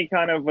got any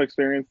kind of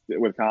experience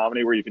with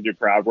comedy where you can do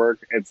crowd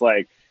work, it's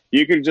like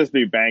you could just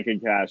be banking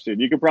cash,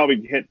 dude. You could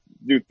probably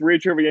do three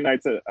trivia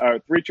nights a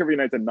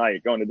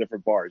night, going to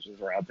different bars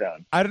just around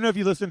town. I don't know if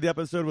you listened to the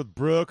episode with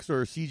Brooks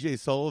or CJ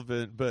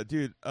Sullivan, but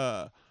dude,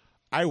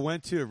 I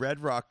went to Red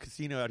Rock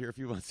Casino out here a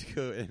few months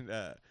ago, and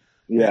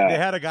they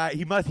had a guy.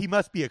 He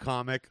must be a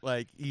comic.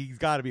 Like he's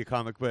got to be a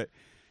comic, but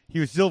he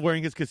was still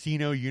wearing his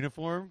casino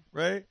uniform,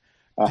 right?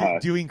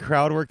 Doing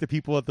crowd work to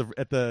people at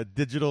the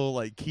digital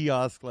like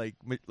kiosk like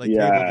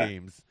table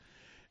games.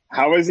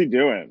 How is he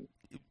doing,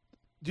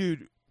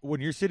 dude? When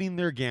you're sitting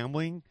there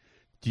gambling,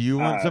 do you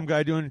want some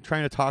guy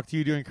trying to talk to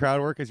you doing crowd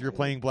work as you're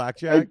playing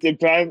blackjack? It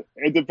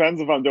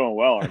depends if I'm doing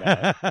well or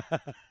not.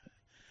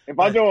 If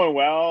I'm doing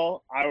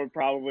well, I would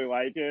probably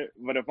like it.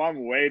 But if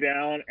I'm way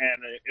down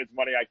and it's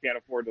money I can't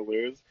afford to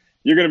lose,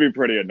 you're going to be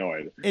pretty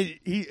annoyed.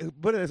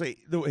 But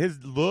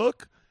his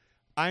look,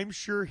 I'm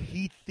sure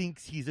he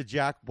thinks he's a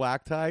Jack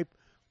Black type,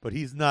 but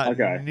he's not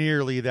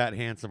nearly that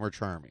handsome or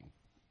charming.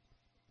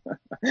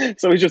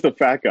 So he's just a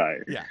fat guy.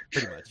 Yeah,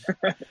 pretty much.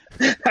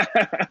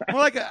 More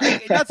like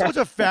not so much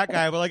a fat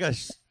guy, but like a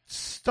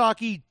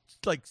stocky,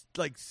 like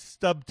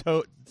stub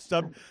toe. He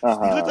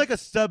looks like a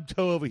stub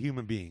toe of a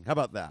human being. How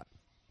about that?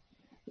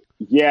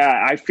 Yeah,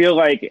 I feel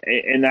like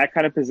in that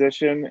kind of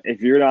position,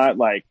 if you're not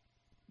like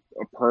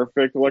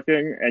perfect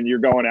looking and you're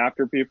going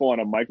after people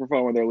on a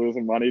microphone when they're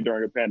losing money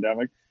during a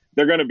pandemic,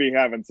 they're going to be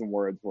having some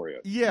words for you.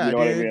 Yeah, you know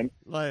what I mean?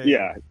 Like,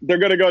 they're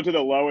going to go to the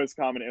lowest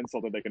common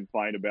insult that they can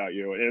find about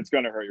you, and it's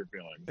going to hurt your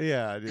feelings.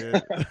 Yeah,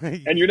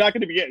 dude. And you're not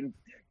going to be getting.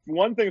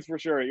 One thing's for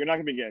sure, you're not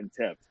going to be getting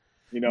tipped.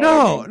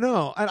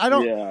 No. I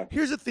don't. Yeah.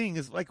 Here's the thing: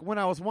 is like when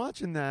I was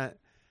watching that,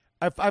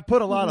 I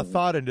put a lot of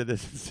thought into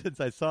this since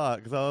I saw it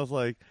because I was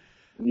like,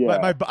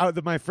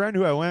 my friend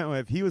who I went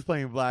with, he was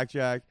playing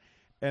blackjack.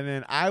 And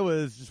then I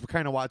was just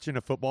kind of watching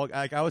a football.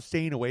 Like I was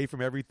staying away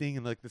from everything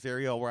in like this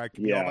area where I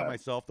could be all by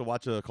myself to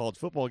watch a college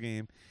football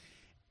game.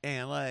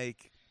 And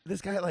like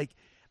this guy, like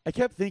I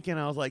kept thinking,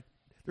 I was like,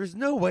 "There's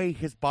no way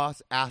his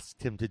boss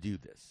asked him to do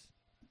this."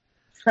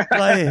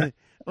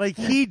 like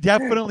he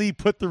definitely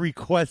put the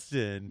request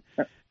in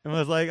and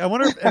was like, "I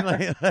wonder."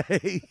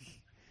 If,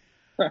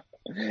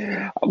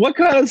 what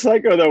kind of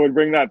psycho though would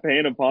bring that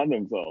pain upon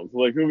themselves?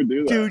 Like who would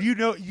do that?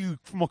 Dude,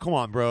 come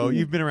on, bro.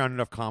 You've been around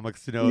enough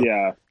comics to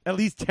know. At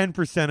least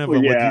 10% of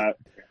them would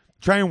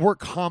try and work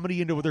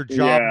comedy into their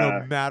job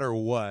no matter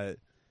what.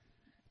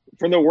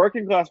 from the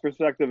working class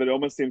perspective, it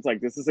almost seems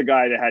like this is a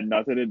guy that had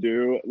nothing to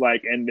do,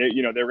 like, and they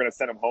were going to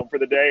send him home for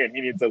the day, and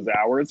he needs those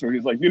hours. So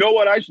he's like, you know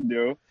what I should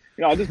do?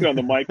 I'll just get on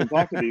the mic and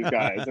talk to these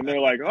guys, and they're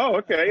like, oh,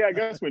 okay, yeah, I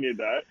guess we need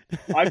that.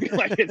 I feel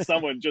like it's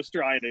someone just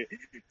trying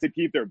to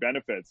keep their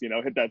benefits,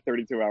 hit that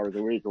 32 hours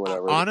a week or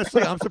whatever.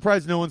 Honestly, I'm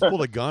surprised no one's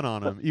pulled a gun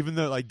on him, even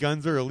though like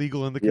guns are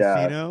illegal in the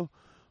casino.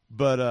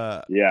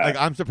 But like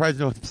I'm surprised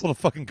no one's pulled a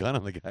fucking gun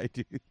on the guy,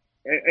 dude.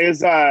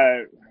 Is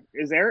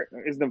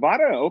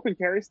Nevada an open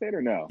carry state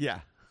or no? Yeah,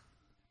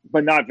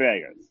 but not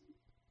Vegas.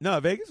 No,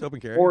 Vegas open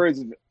carry. Or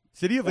is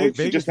City of Vegas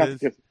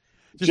is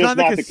just not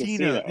the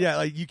casino. Yeah,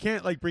 like you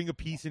can't like bring a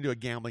piece into a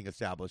gambling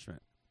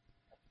establishment.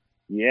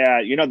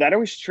 Yeah, that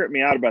always tripped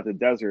me out about the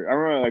desert. I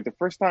remember like the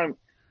first time,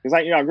 because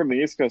I grew up in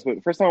the East Coast, but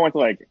the first time I went to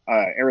like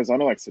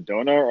Arizona, like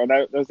Sedona or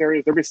those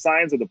areas, there'd be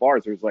signs at the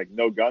bars. There's like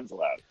no guns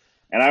allowed.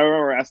 And I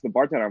remember asking the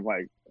bartender, I'm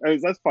like,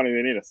 that's funny,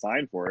 they need a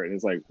sign for it. And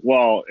he's like,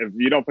 well, if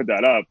you don't put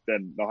that up,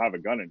 then they'll have a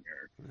gun in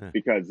here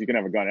because you can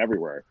have a gun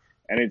everywhere.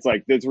 And it's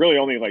like, there's really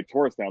only like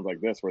tourist towns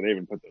like this where they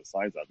even put those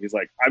signs up. He's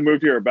like, I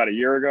moved here about a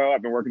year ago.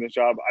 I've been working this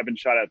job. I've been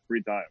shot at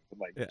 3 times. I'm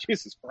like,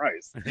 Jesus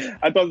Christ.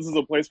 I thought this was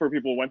a place where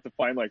people went to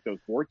find like those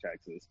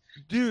vortexes.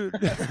 Dude.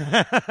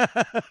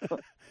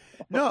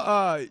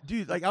 No,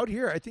 dude, like out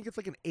here, I think it's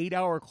like an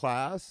 8-hour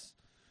class.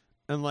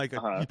 And like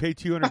you pay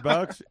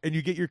 $200 and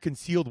you get your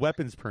concealed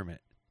weapons permit.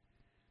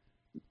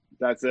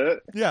 That's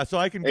it. Yeah, so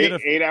I can get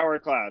 8-hour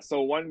class.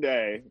 So one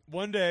day,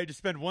 just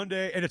spend one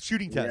day and a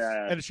shooting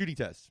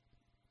test.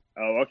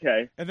 Oh,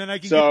 okay. And then I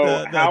can.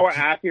 So how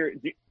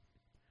accurate? Do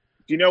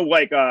you know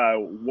like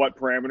what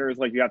parameters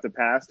like you have to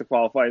pass to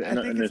qualify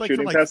in the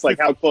shooting test? Like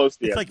how close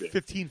do you? It's like to be?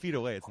 15 feet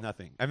away. It's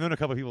nothing. I've known a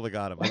couple of people that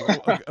got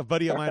them. A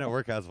buddy of mine at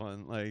work has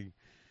one. Like.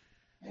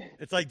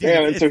 It's like, dude,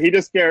 and so he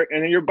just and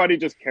then your buddy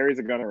just carries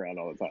a gun around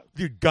all the time.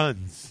 Dude,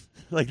 guns,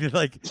 like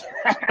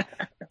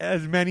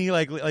as many,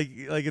 like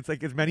it's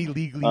like as many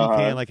legally you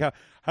can, like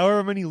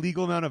however many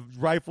legal amount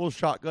of rifles,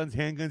 shotguns,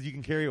 handguns you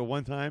can carry at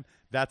one time.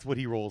 That's what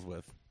he rolls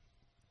with.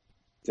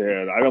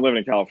 Dude, I've been living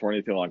in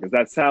California too long because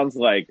that sounds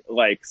like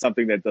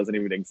something that doesn't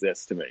even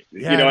exist to me.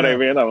 Yeah, you know what I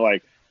mean? I'm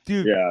like,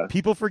 dude,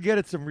 people forget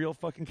it's some real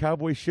fucking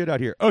cowboy shit out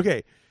here.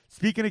 Okay.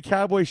 Speaking of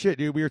cowboy shit,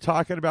 dude, we were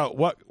talking about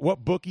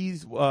what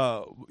bookies,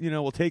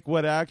 will take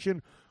what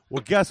action.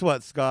 Well, guess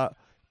what, Scott?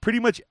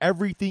 Pretty much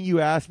everything you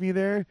asked me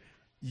there,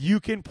 you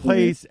can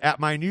place at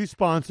my new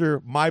sponsor,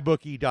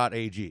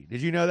 mybookie.ag.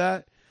 Did you know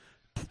that?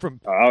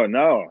 Oh,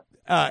 no.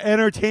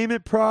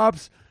 Entertainment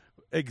props,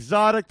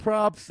 exotic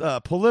props,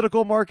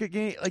 political market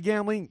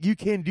gambling. You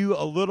can do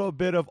a little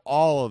bit of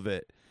all of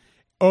it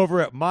over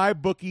at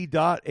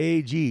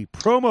mybookie.ag.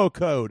 Promo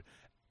code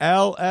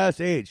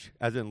LSH,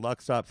 as in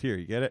luck stops here.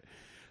 You get it?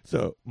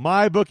 So,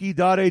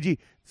 mybookie.ag.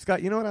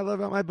 Scott, you know what I love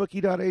about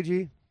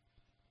mybookie.ag?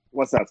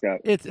 What's that,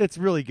 Scott? It's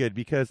really good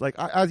because, like,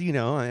 as you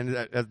know, and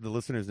as the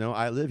listeners know,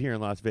 I live here in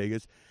Las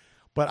Vegas,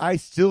 but I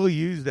still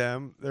use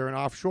them. They're an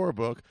offshore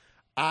book.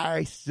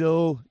 I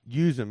still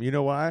use them. You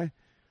know why?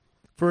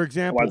 For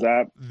example,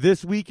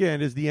 this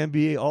weekend is the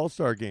NBA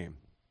All-Star Game.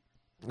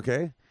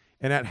 Okay?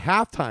 And at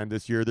halftime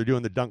this year, they're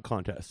doing the dunk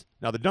contest.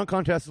 Now, the dunk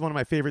contest is one of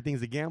my favorite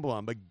things to gamble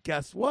on. But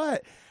guess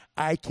what?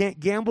 I can't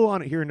gamble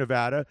on it here in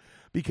Nevada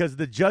because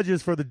the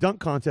judges for the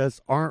dunk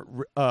contest aren't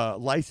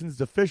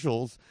licensed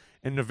officials.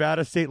 And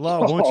Nevada state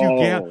law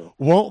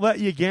won't let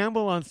you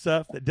gamble on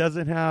stuff that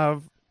doesn't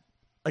have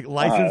like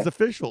licensed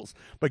officials.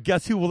 But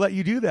guess who will let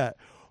you do that?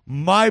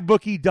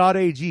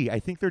 mybookie.ag. I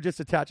think they're just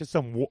attached to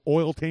some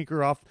oil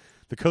tanker off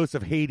the coast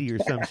of Haiti or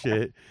some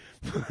shit.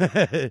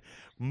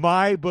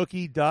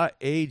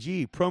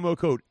 mybookie.ag. Promo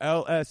code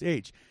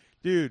LSH.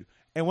 Dude,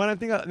 and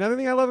another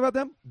thing I love about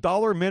them,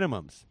 dollar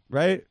minimums,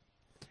 right?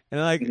 And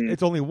like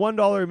it's only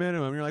 $1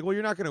 minimum. You're like, well,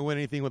 you're not going to win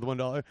anything with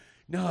 $1.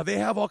 No, they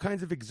have all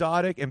kinds of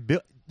exotic and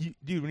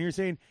dude, when you're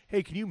saying,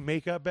 hey, can you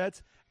make up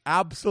bets?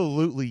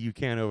 Absolutely, you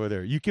can over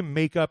there. You can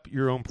make up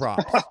your own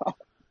props.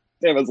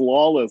 Damn, it's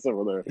lawless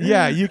over there.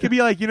 Yeah, you could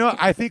be like,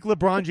 I think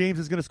LeBron James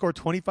is going to score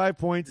 25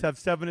 points, have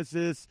 7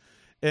 assists,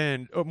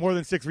 and more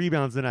than 6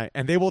 rebounds tonight,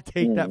 and they will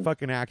take that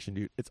fucking action,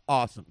 dude. It's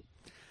awesome.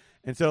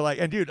 And so, like,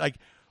 and dude, like,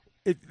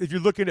 if you're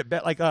looking at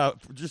bet, like,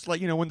 just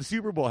like when the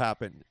Super Bowl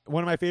happened,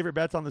 one of my favorite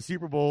bets on the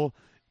Super Bowl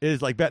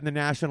is like betting the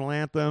national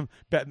anthem,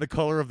 betting the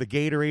color of the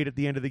Gatorade at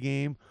the end of the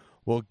game.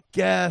 Well,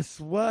 guess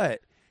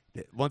what?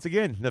 Once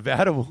again,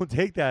 Nevada won't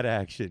take that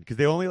action because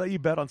they only let you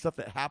bet on stuff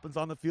that happens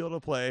on the field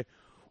of play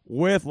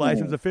with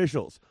licensed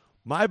officials.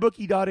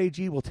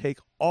 MyBookie.ag will take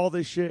all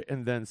this shit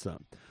and then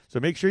some. So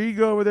make sure you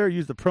go over there,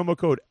 use the promo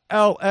code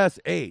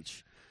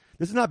LSH.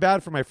 This is not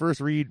bad for my first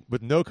read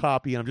with no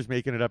copy. I'm just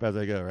making it up as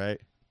I go,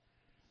 right?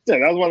 Yeah,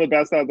 that was one of the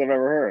best sounds I've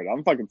ever heard.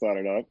 I'm fucking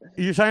signing up.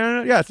 You're signing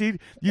up? Yeah, see,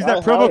 use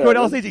that promo code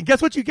LSH. And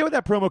guess what you get with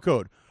that promo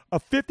code? A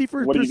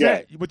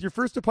 50% with your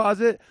first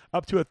deposit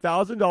up to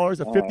 $1,000,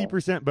 a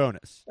 50%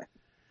 bonus.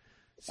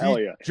 So hell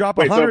yeah! Drop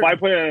Wait, so if I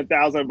put in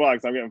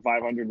 $1,000, I'm getting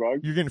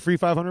 $500. You're getting free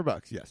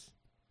 $500. Yes.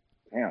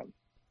 Damn.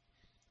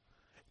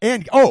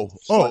 And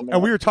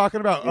and we were talking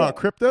about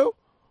crypto.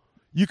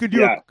 You can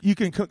do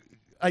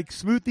like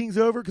smooth things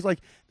over because like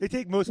they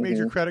take most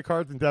major credit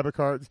cards and debit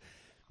cards,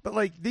 but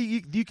like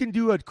you can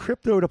do a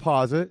crypto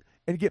deposit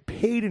and get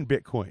paid in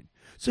Bitcoin.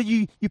 So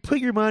you put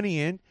your money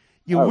in,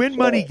 you win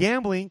money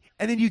gambling,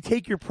 and then you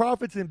take your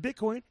profits in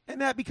Bitcoin, and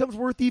that becomes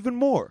worth even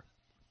more.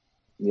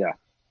 Yeah.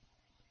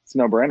 It's a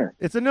no-brainer.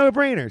 It's a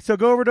no-brainer. So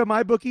go over to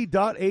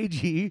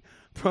mybookie.ag,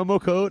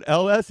 promo code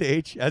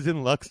LSH, as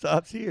in luck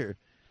stops here.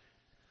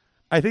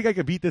 I think I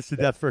could beat this to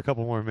death for a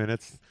couple more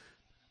minutes.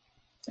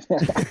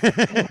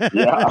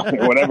 Yeah,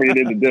 whatever you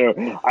need to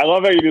do. I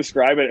love how you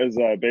describe it as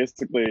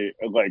basically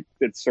like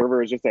its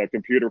server is just a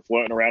computer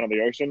floating around in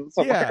the ocean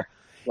somewhere.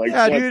 Yeah, like,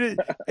 yeah, dude.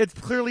 It's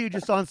clearly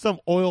just on some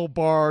oil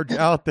barge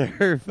out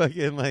there.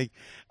 Fucking like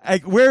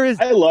where is?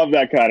 I love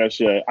that kind of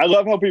shit. I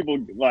love how people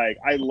like.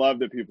 I love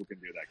that people can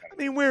do that kind of.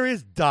 I mean, where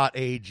is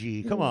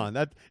 .ag? Come on,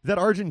 is that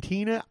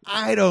Argentina?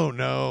 I don't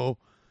know.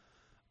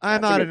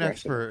 I'm not an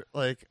expert.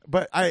 Like,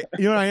 but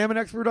you know what I am an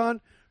expert on?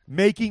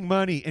 Making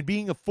money and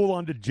being a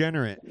full-on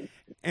degenerate.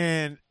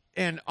 And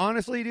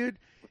honestly, dude,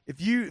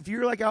 if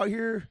you're like out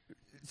here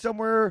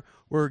somewhere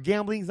where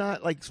gambling's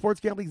not like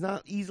sports gambling's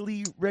not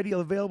easily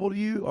available to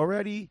you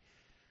already,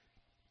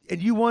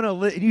 and you want to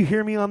and you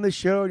hear me on this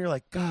show and you're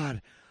like,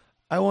 God,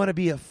 I want to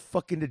be a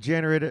fucking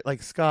degenerate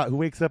like Scott who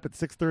wakes up at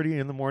 6:30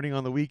 in the morning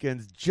on the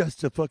weekends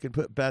just to fucking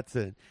put bets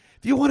in.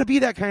 If you want to be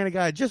that kind of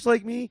guy, just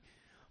like me,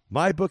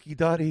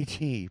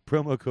 mybookie.ag,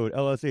 promo code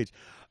LSH,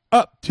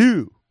 up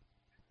to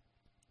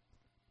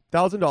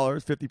 $1,000,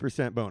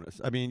 50%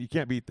 bonus. I mean, you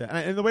can't beat that.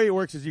 And the way it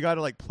works is you got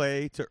to like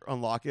play to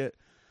unlock it.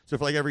 So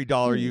for like every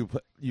dollar you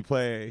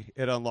play,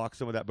 it unlocks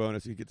some of that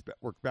bonus. It gets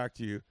worked back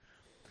to you.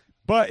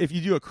 But if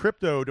you do a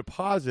crypto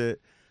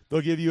deposit,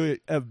 they'll give you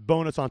a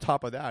bonus on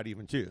top of that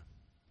even too.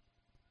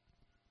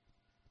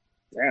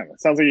 Damn, it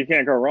sounds like you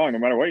can't go wrong no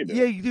matter what you do.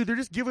 Yeah, you do. They're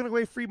just giving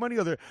away free money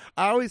over there.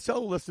 I always tell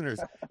the listeners,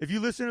 if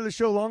you listen to the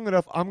show long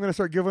enough, I'm going to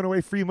start giving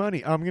away free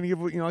money. I'm going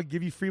to I'll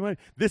give you free money.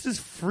 This is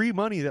free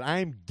money that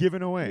I'm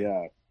giving away.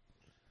 Yeah.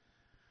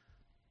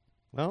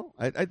 Well,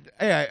 I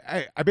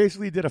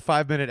basically did a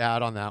 5-minute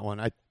ad on that one.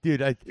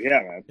 Yeah,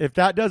 man. If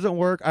that doesn't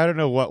work, I don't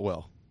know what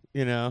will.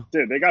 You know,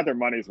 dude, they got their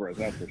money's worth.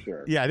 That's for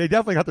sure. Yeah, they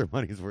definitely got their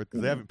money's worth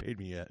because they haven't paid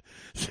me yet.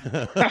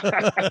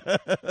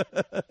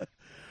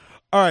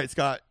 All right,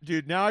 Scott,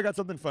 dude. Now I got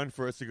something fun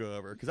for us to go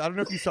over because I don't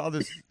know if you saw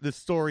this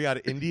story out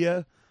of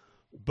India,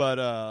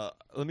 but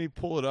let me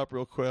pull it up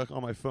real quick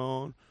on my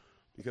phone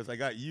because I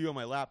got you on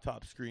my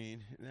laptop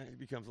screen, and it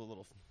becomes a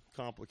little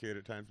complicated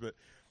at times, but.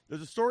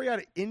 There's a story out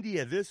of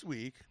India this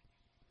week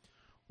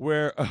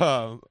where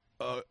a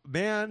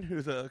man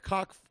who's a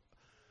cock.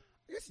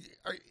 I guess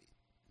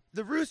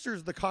the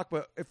rooster's the cock,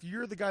 but if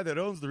you're the guy that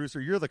owns the rooster,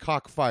 you're the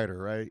cockfighter,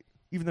 right?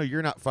 Even though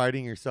you're not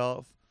fighting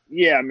yourself.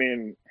 Yeah, I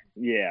mean,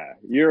 yeah,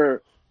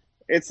 you're.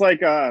 It's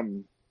like a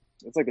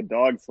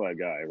dog sled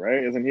guy,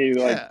 right? Isn't he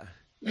like? Yeah,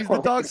 he's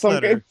the dog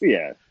sledder.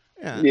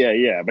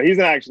 Yeah, but he's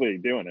not actually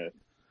doing it.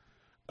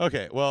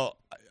 Okay, well.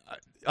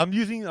 I'm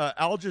using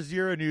Al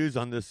Jazeera News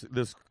on this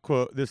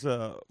quote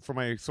for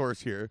my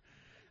source here.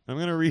 I'm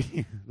going to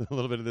read a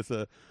little bit of this.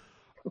 A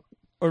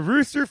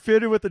rooster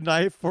fitted with a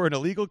knife for an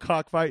illegal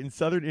cockfight in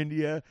southern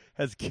India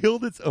has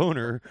killed its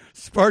owner,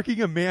 sparking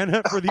a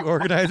manhunt for the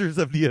organizers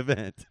of the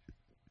event.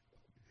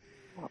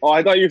 Oh,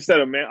 I thought you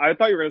said I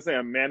thought you were going to say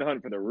a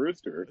manhunt for the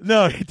rooster.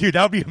 No, dude,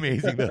 that would be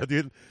amazing, though,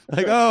 dude.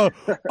 Like, oh,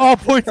 all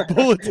points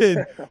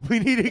bulletin. We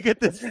need to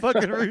get this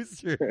fucking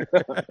rooster.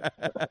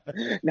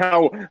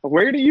 Now,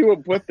 where do you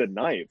put the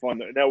knife on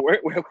the? Now,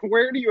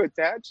 where do you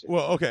attach it?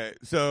 Well, okay,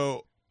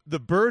 so the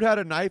bird had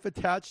a knife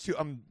attached to.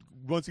 I'm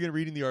once again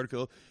reading the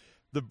article.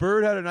 The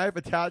bird had a knife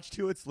attached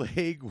to its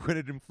leg when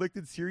it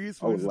inflicted serious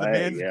wounds to the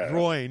man's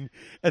groin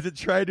as it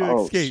tried to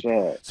escape.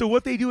 Shit. So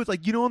what they do is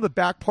like, you know, on the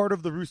back part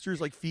of the rooster's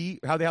like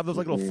feet, how they have those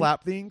like little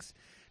flap things,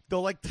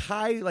 they'll like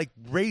tie like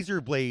razor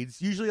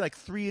blades, usually like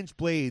 3-inch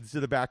blades to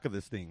the back of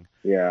this thing.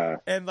 Yeah.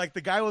 And like the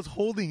guy was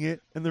holding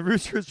it and the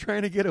rooster was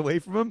trying to get away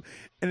from him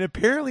and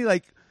apparently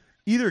like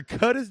either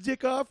cut his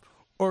dick off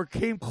or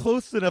came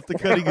close enough to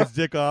cutting his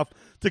dick off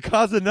to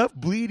cause enough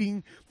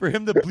bleeding for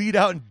him to bleed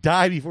out and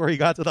die before he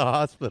got to the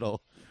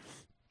hospital.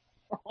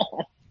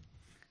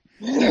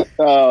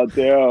 Oh,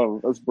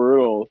 damn. That's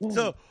brutal.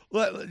 So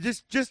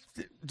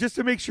just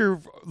to make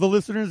sure the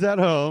listeners at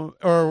home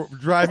or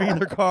driving in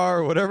their car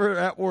or whatever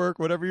at work,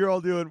 whatever you're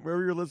all doing,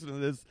 wherever you're listening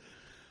to this,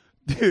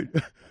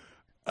 dude,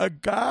 a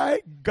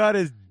guy got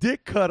his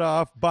dick cut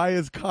off by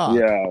his cock.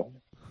 Yeah.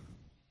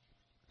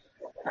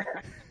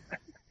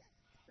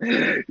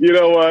 You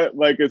know what?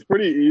 Like, it's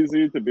pretty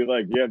easy to be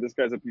like, yeah, this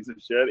guy's a piece of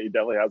shit. He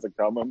definitely has it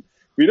coming.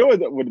 But you know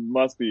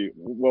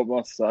what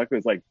must suck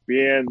is like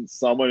being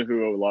someone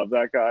who loves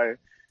that guy,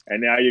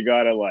 and now you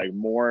gotta like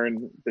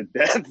mourn the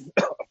death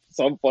of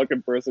some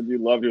fucking person you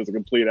loved who was a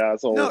complete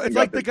asshole. No, it's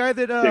like the guy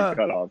that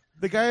cut off.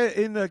 The guy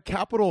in the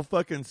Capitol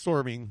fucking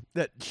storming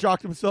that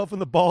shocked himself in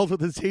the balls with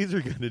his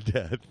taser gun to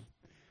death.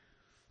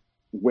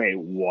 Wait,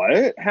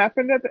 what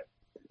happened at the?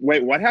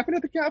 Wait, what happened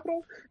at the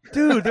Capitol?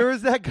 Dude, there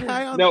was that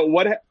guy on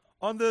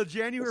on the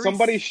January.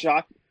 Somebody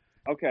shot.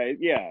 Okay,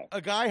 yeah.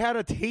 A guy had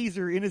a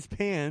taser in his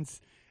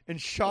pants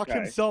and shocked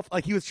himself.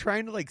 Like he was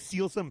trying to like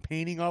seal some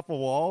painting off a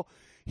wall.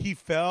 He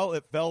fell.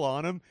 It fell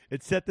on him.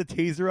 It set the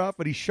taser off,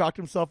 but he shocked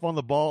himself on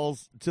the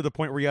balls to the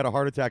point where he had a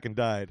heart attack and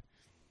died.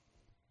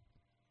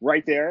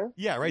 Right there?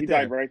 Yeah, right he there.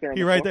 Died right there.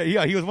 There.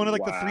 Yeah, he was one of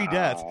like the 3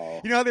 deaths.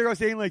 You know how they were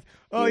saying like,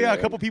 oh yeah, a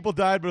couple people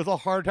died, but it was all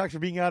heart attacks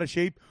from being out of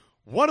shape.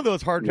 One of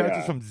those heart attacks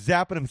was from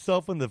zapping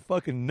himself in the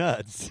fucking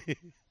nuts.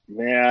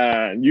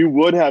 Man, you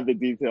would have the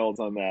details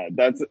on that.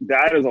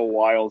 That is a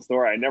wild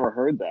story. I never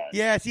heard that.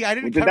 Yeah, see, I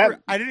didn't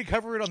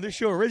cover it on this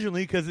show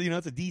originally because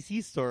it's a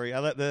DC story. I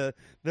let I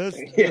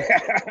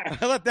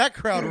let that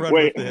crowd run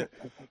with it.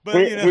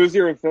 But who's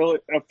your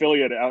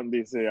affiliate out in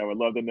DC? I would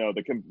love to know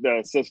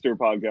the sister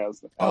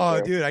podcast. Oh,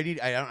 dude, I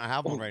don't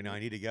have one right now. I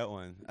need to get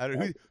one.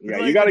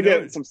 You got to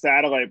get some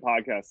satellite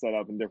podcasts set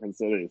up in different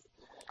cities.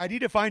 I need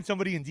to find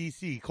somebody in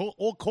DC.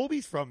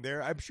 Colby's from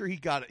there. I'm sure he's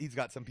got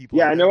some people.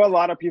 Yeah, I know a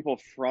lot of people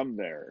from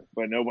there,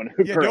 but no one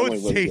who currently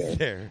lives stays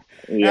there.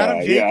 Yeah,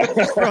 Adam Jacobs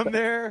is from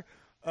there.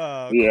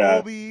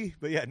 Colby,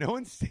 but no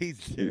one stays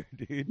there,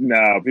 dude.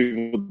 No,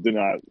 people do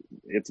not.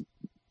 It's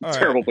a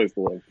terrible place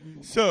to live.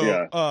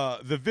 So,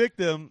 the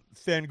victim,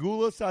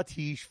 Sangula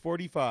Satish,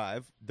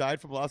 45, died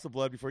from loss of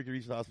blood before he could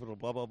reach the hospital.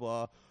 Blah blah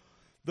blah.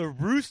 The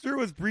rooster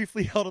was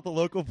briefly held at the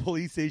local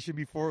police station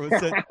before it was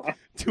sent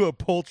to a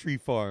poultry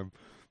farm.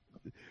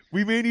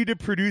 We may need to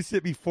produce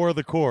it before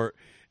the court.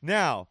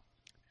 Now,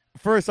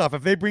 first off,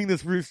 if they bring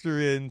this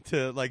rooster in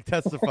to like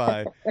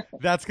testify,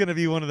 that's going to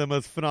be one of the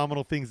most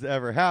phenomenal things to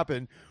ever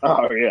happen.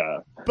 Oh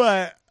yeah.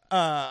 But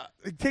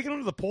taking him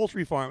to the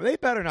poultry farm, they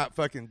better not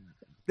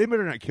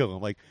kill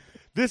him. Like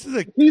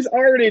he's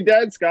already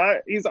dead,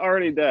 Scott. He's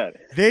already dead.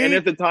 And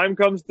if the time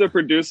comes to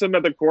produce him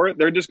at the court,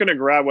 they're just going to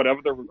grab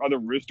whatever the other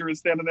rooster is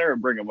standing there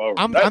and bring him over.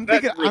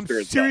 I'm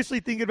seriously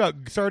thinking about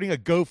starting a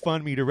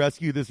GoFundMe to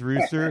rescue this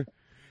rooster.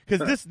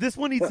 Because this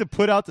one needs to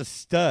put out the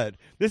stud.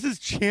 This is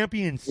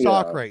champion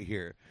stock right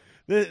here.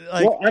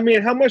 Well, I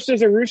mean, how much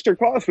does a rooster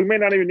cost? We may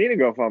not even need to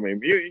go funding.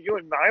 You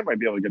and I might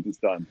be able to get this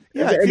done.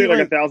 Yeah, it'd be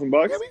like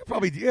 $1,000. Yeah,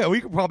 we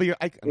could probably.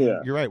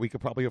 You're right. We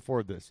could probably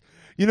afford this.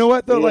 You know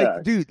what though?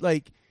 Like, dude,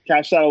 like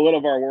cash out a little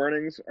of our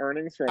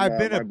earnings from. I've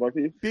been my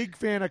bookie. Big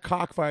fan of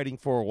cockfighting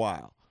for a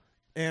while,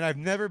 and I've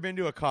never been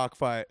to a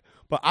cockfight.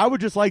 But I would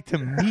just like to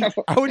meet.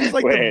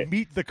 To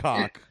meet the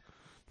cock.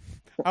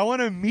 I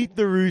want to meet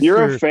the rooster.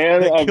 You're a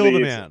fan that of killed a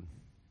man.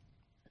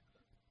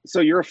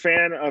 So you're a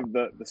fan of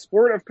the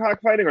sport of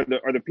cockfighting,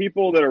 or the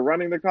people that are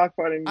running the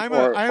cockfighting? I'm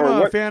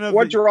a fan of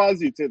what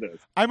draws you to this.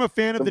 I'm a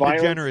fan of the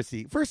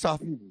degeneracy. First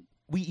off,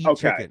 we eat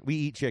chicken. We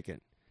eat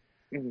chicken.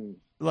 Mm-hmm.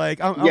 Like,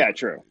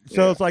 true.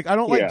 So it's like I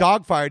don't like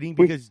dog fighting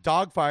because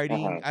dog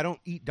fighting. I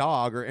don't eat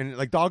dog and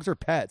like dogs are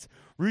pets.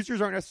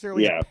 Roosters aren't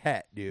necessarily a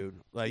pet,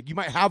 dude. Like you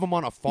might have them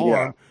on a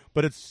farm,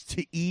 but it's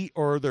to eat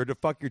or they're to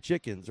fuck your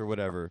chickens or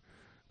whatever.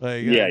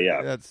 Like,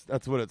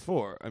 that's what it's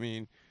for. I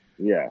mean,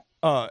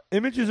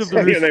 images of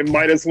the they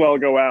might as well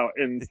go out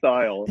in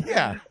style.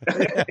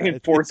 In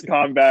forced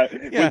combat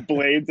with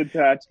blades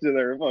attached to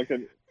their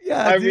fucking.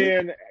 I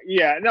mean,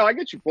 I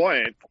get your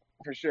point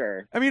for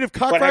sure. I mean, if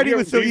cockfighting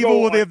was so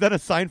evil, would they have done a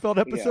Seinfeld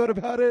episode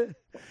about it?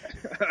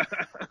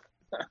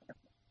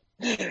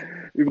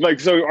 Like,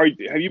 so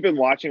have you been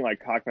watching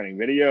like cockfighting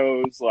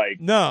videos? Like,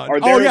 no.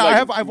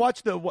 I've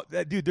watched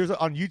dude. There's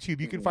on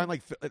YouTube. You can find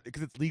like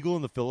because it's legal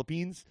in the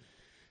Philippines.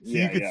 So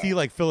you could see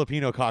like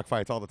Filipino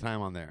cockfights all the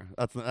time on there.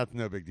 That's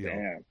no big deal.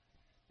 Yeah.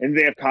 And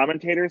they have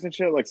commentators and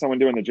shit, like someone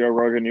doing the Joe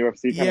Rogan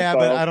UFC kind of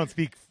but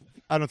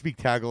I don't speak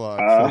Tagalog.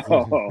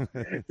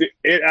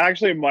 It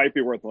actually might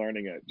be worth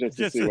learning it just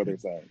to see what they're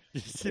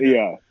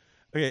saying.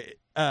 Okay.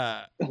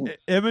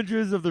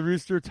 Images of the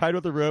rooster tied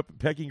with a rope,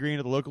 pecking green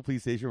at the local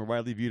police station were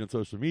widely viewed on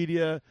social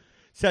media.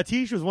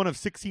 Satish was one of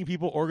 16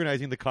 people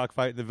organizing the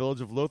cockfight in the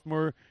village of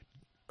Lothmore.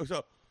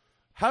 So,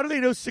 how do they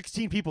know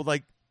 16 people?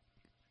 Like.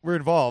 Were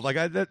involved,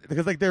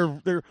 because like they're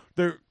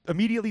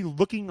immediately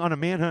looking on a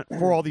manhunt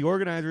for all the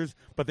organizers,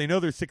 but they know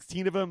there's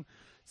 16 of them.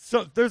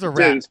 So there's a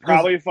rat. It's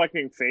probably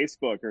fucking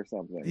Facebook or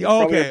something.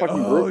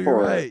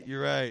 Okay.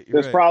 You're right.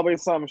 There's probably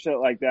some shit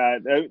like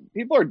that.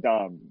 People are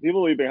dumb.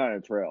 People leave behind a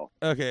trail.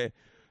 Okay.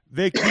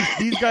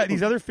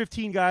 These other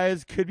 15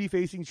 guys could be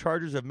facing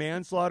charges of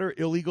manslaughter,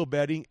 illegal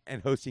betting,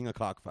 and hosting a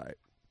cockfight.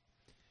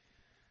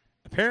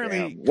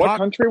 Apparently, what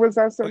country was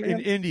that?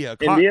 In India.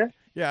 India.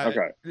 Yeah.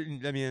 Okay.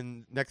 I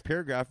mean, next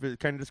paragraph it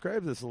kind of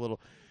describes this a little.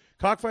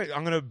 Cockfight.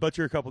 I'm going to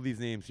butcher a couple of these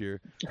names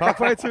here.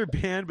 Cockfights are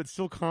banned, but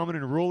still common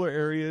in rural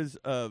areas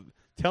of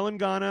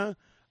Telangana,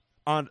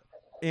 and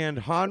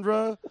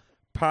Andhra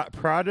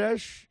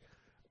Pradesh,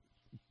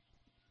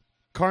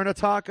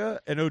 Karnataka,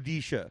 and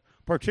Odisha,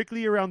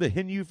 particularly around the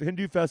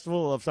Hindu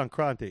festival of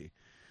Sankranti.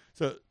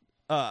 So,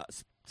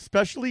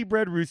 specially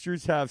bred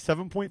roosters have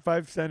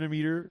 7.5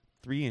 centimeter,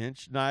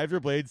 3-inch knives or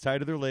blades tied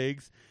to their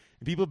legs.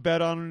 People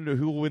bet on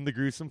who will win the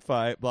gruesome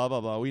fight, blah, blah,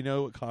 blah. We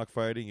know what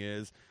cockfighting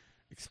is,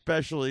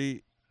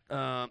 especially...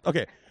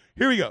 okay,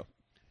 here we go.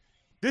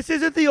 This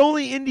isn't the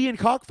only Indian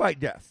cockfight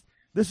death.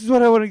 This is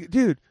what I want to...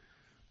 Dude,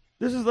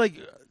 this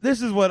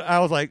is what I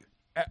was like...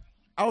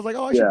 I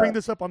should bring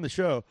this up on the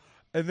show.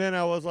 And then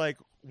I was like,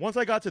 once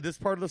I got to this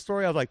part of the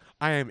story, I was like,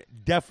 I am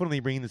definitely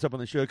bringing this up on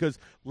the show because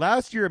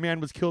last year a man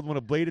was killed when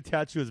a blade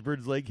attached to his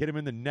bird's leg hit him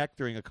in the neck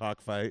during a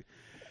cockfight.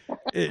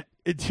 In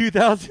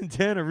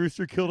 2010, a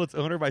rooster killed its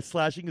owner by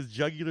slashing his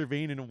jugular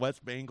vein in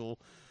West Bengal.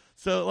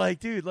 So, like,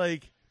 dude,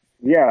 like...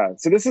 Yeah,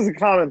 so this is a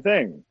common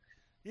thing.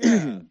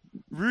 Yeah.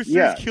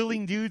 Roosters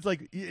killing dudes,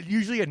 like,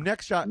 usually a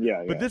neck shot.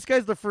 Yeah, but this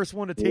guy's the first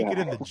one to take it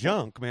in the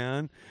junk,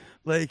 man.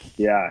 Like...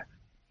 Yeah.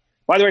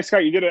 By the way,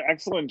 Scott, you did an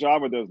excellent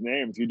job with those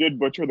names. You did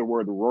butcher the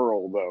word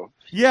rural, though.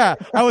 Yeah,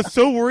 I was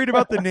so worried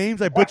about the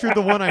names, I butchered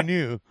the one I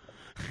knew.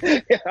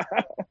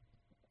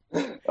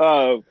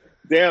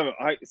 Damn.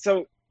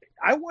 So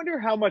I wonder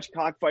how much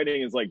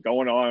cockfighting is like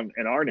going on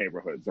in our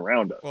neighborhoods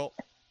around us. Well,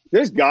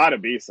 there's got to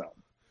be some.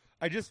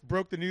 I just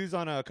broke the news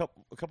on a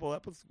couple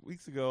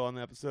weeks ago on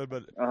the episode,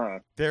 but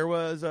there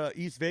was a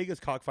East Vegas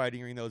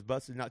cockfighting ring that was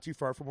busted not too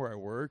far from where I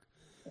work.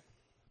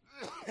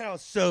 And I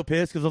was so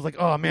pissed because I was like,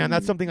 oh, man,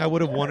 that's something I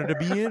would have wanted to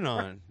be in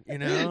on, you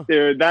know?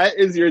 Dude, that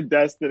is your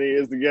destiny,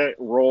 is to get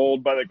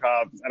rolled by the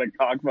cops at a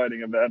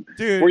cockfighting event.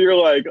 Dude. Where you're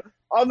like,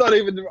 I'm not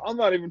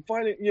even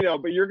fighting, you know,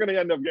 but you're going to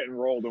end up getting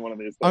rolled in one of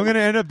these things. I'm going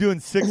to end up doing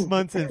 6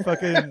 months in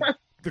fucking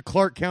the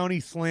Clark County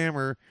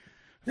Slammer.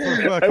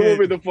 That will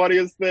be the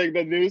funniest thing.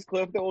 The news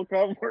clip that will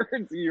come where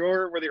it's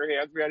with your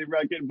hands behind your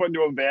back getting put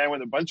into a van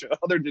with a bunch of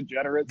other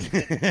degenerates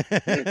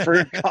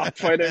for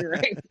cockfighting,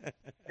 right?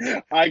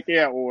 I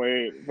can't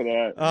wait for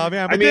that. Oh,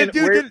 man. But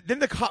then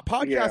the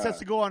podcast has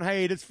to go on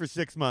hiatus for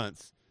 6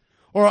 months.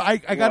 Or I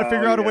got to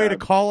figure out a way to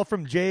call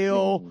from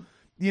jail.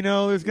 You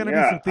know, there's going to be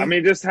some things. I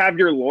mean, just have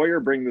your lawyer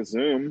bring the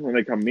Zoom when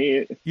they come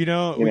meet. You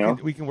know,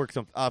 we can work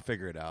something. I'll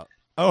figure it out.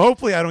 Oh,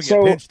 hopefully I don't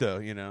get pinched, though,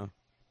 you know.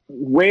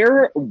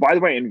 Where, by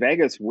the way, in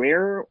Vegas,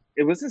 was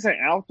this an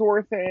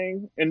outdoor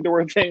thing,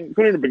 indoor thing?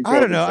 Couldn't have been. I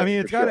don't know. I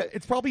mean,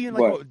 it's probably in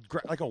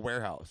like a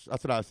warehouse.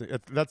 That's what I was thinking.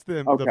 That's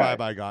the vibe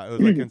I got. It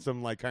was like in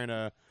some like kind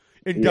of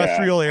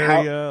industrial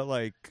area,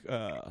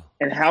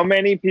 And how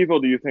many people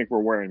do you think were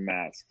wearing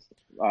masks?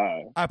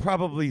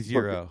 Probably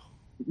zero.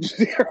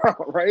 Zero,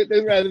 right?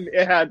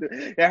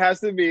 It has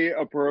to be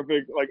a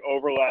perfect like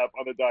overlap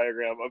on the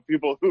diagram of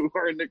people who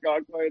are into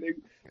cockfighting.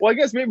 Well, I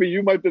guess maybe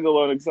you might be the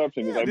lone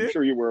exception because I'm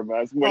sure you wear a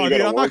mask.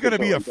 I'm not going to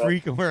be a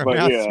freak and wear a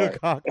mask to a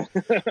cock.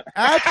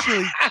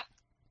 Actually,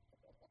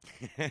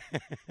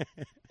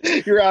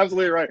 you're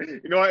absolutely right.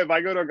 You know what? If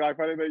I go to a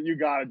cockfighting event, you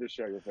got to just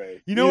show your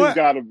face. You know what?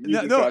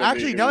 No,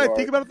 actually, now that I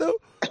think about it, though,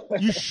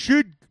 you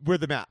should wear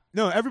the mask.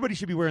 No, everybody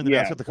should be wearing the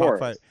mask at the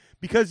cockfight.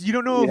 Because you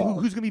don't know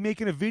who's going to be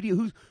making a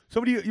video.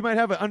 You might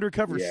have an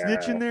undercover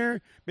snitch in there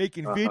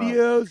making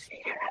videos.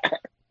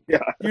 Yeah.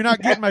 You're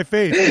not getting my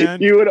face,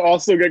 man. You would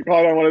also get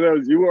caught on one of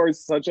those. You are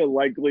such a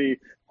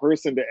likely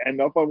person to end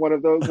up on one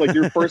of those. Like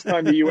your first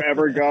time that you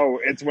ever go,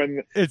 it's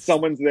when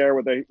someone's there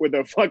with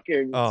a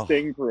fucking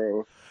sting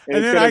crew.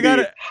 And it's going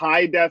to be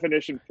high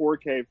definition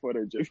 4K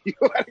footage of you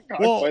at a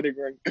cockfighting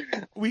ring.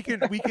 We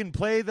can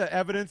play the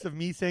evidence of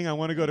me saying I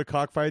want to go to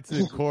cockfights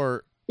in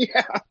court.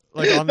 Yeah,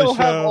 like on the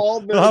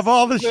show, they'll have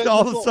all the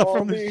stuff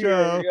from the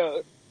show.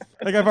 Yeah.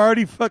 Like I've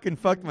already fucking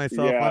fucked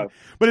myself,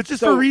 but it's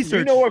just for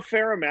research. Do you know a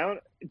fair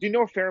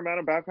amount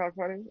about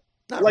cockfighting?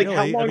 Not like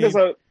really.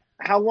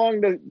 how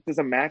long does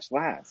a match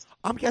last?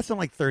 I'm guessing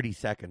like 30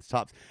 seconds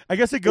tops. I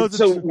guess it goes.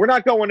 So we're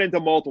not going into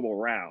multiple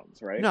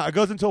rounds, right? No, it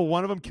goes until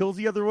one of them kills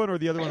the other one, or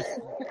the other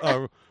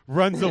one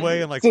runs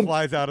away and like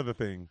flies out of the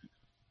thing.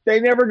 They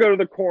never go to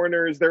the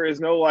corners. There is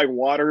no like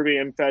water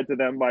being fed to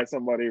them by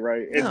somebody,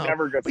 right? It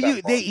never gets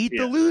that far. They eat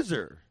the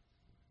loser.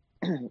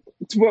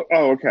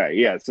 Okay,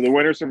 yeah. So the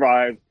winner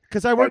survives.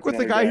 Because I work with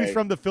a guy who's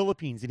from the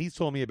Philippines, and he's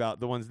told me about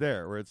the ones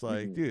there, where it's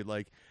like, dude,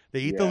 like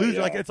they eat the loser.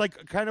 Yeah. Like it's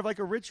like kind of like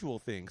a ritual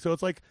thing. So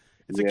it's like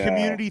a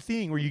community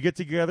thing where you get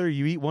together,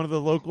 you eat one of the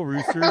local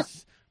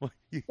roosters.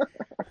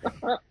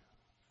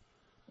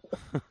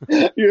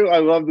 I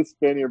love the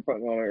spin you're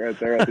putting on it right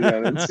there at the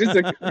end. It's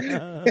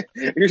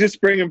just you're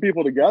just bringing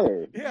people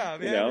together. Yeah,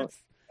 man. You know?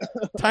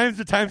 Times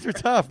are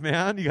tough,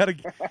 man.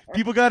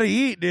 People got to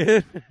eat,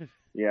 dude.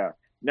 Yeah.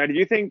 Now, do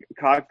you think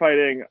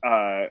cockfighting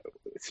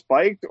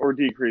spiked or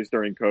decreased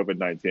during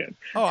COVID-19?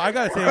 Oh, I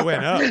gotta say it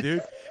went up,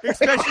 dude.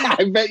 Especially,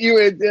 I bet you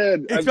it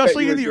did.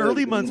 Especially in the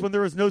early months when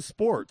there was no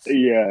sports.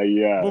 Yeah,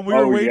 yeah. When we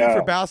were waiting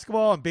for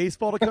basketball and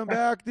baseball to come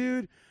back,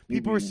 dude.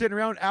 People were sitting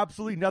around,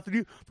 absolutely nothing to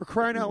do. For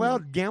crying out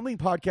loud, gambling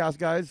podcast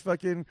guys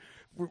fucking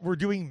were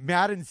doing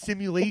Madden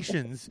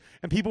simulations,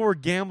 and people were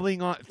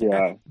gambling on.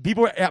 Yeah.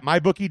 People were at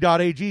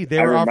mybookie.ag. They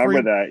were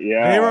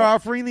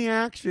offering the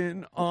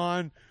action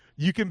on.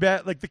 You can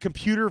bet like the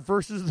computer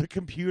versus the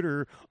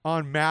computer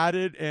on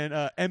Madden and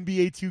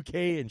NBA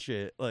 2K and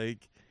shit.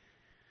 Like,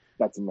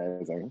 that's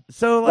amazing.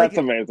 So like, that's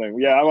amazing.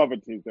 Yeah, I love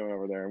what he's doing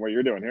over there and what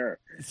you're doing here.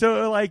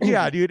 So like,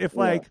 yeah, dude. If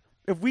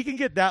if we can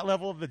get that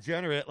level of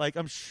degenerate, like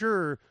I'm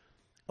sure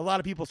a lot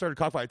of people started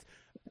cockfights.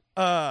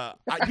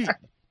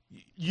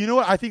 You know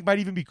what I think might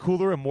even be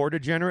cooler and more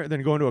degenerate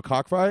than going to a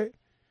cockfight?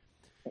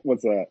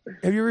 What's that?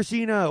 Have you ever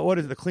seen what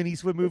is it, the Clint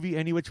Eastwood movie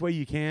Any Which Way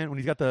You Can, when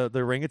he's got the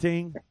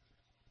orangutan?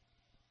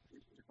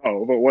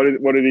 Oh, but what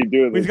did he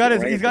do? He's got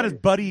his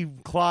buddy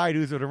Clyde,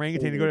 who's an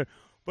orangutan.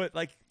 But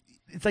like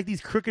it's like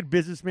these crooked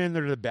businessmen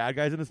that are the bad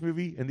guys in this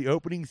movie, and the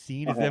opening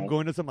scene is them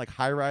going to some like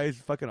high-rise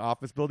fucking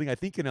office building, I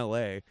think in LA,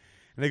 and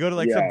they go to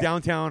like some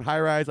downtown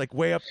high-rise, like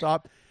way up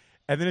top,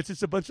 and then it's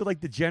just a bunch of like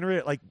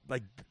degenerate, like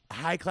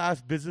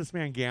high-class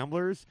businessman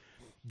gamblers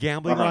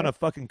gambling on a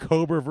fucking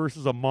cobra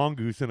versus a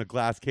mongoose in a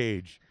glass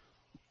cage.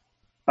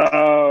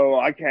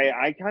 Oh, okay.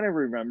 I kind of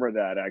remember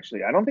that,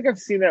 actually. I don't think I've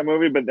seen that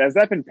movie, but has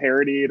that been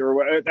parodied or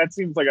what? That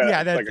seems like a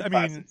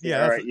classic scene.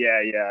 Right?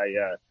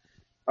 Yeah.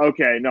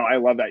 Okay, no, I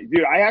love that.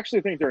 Dude, I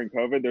actually think during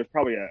COVID, there's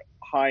probably a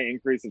high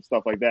increase of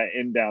stuff like that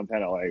in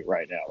downtown LA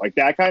right now. Like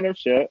that kind of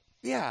shit.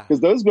 Yeah. Because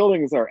those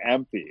buildings are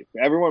empty.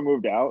 Everyone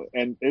moved out,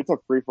 and it's a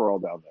free-for-all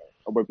down there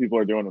of what people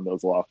are doing in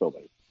those loft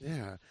buildings.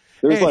 Yeah.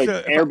 There's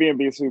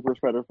Airbnb super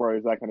spreader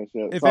parties, that kind of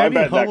shit. If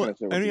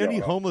any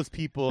homeless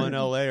people in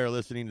LA are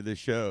listening to this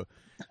show,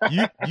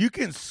 you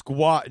can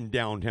squat in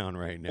downtown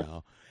right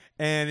now.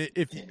 And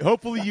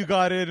hopefully you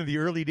got in the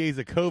early days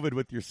of COVID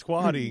with your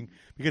squatting,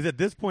 because at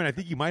this point I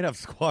think you might have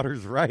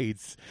squatters'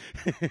 rights.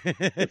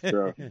 That's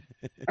true.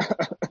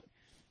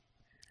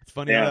 It's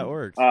funny how that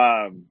works.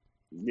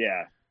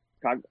 Yeah.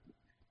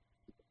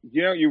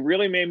 You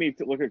really made me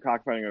look at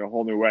cockfighting in a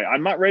whole new way.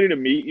 I'm not ready to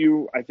meet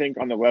you, I think,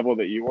 on the level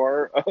that you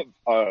are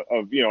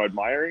of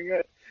admiring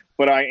it.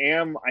 But I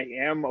am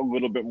a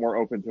little bit more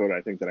open to it,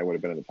 I think, than I would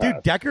have been in the past.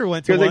 Dude, Decker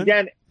went to one. Because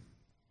again,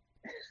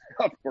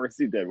 of course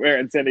he did. Where,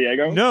 in San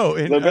Diego? No,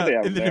 in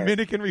the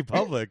Dominican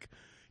Republic.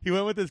 He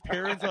went with his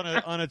parents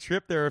on a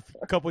trip there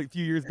a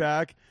few years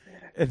back.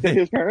 And did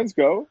his parents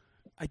go?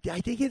 I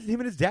think him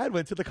and his dad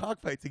went to the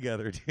cockfight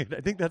together, dude.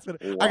 I think that's what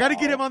I got to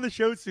get him on the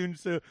show soon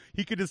so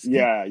he could just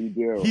you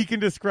do. He can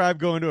describe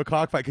going to a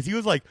cockfight, because he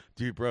was like,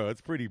 dude, bro, it's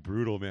pretty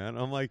brutal, man.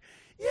 I'm like,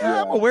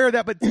 yeah, I'm aware of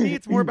that, but to me,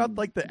 it's more about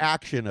like the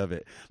action of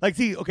it. Like,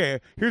 see, okay,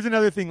 here's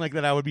another thing like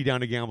that I would be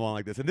down to gamble on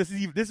like this, and this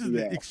is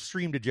the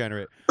extreme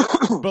degenerate,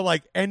 but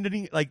like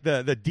ending like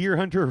the deer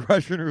hunter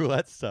Russian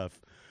roulette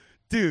stuff,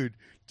 dude.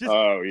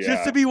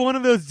 Just to be one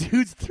of those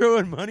dudes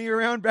throwing money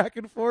around back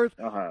and forth.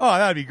 Oh,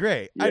 that'd be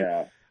great.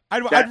 Yeah.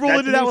 I'd roll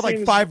into that with like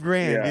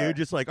 $5,000, dude.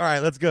 Just like, all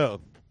right, let's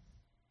go.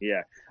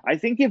 Yeah, I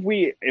think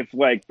if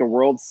like the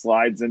world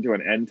slides into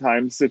an end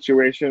time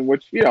situation,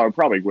 which it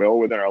probably will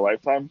within our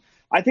lifetime,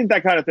 I think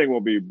that kind of thing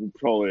will be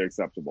totally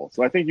acceptable.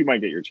 So I think you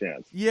might get your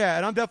chance. Yeah,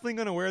 and I'm definitely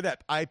gonna wear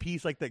that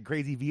eyepiece, like that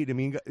crazy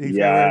Vietnamese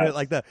guy,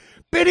 like the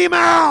Biddy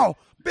Mao,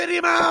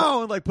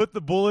 and like put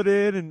the bullet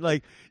in, and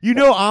like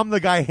I'm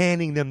the guy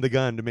handing them the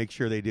gun to make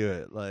sure they do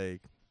it.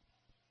 Like,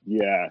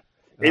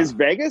 is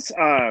Vegas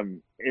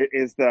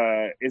is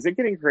it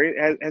getting crazy?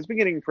 Has been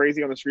getting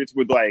crazy on the streets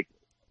with like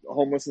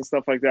homeless and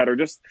stuff like that, or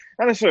just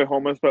not necessarily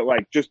homeless, but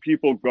like just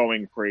people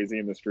going crazy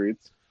in the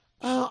streets?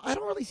 I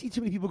don't really see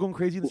too many people going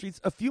crazy in the streets.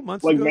 A few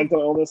months ago, like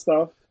mental illness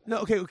stuff. No,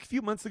 okay. A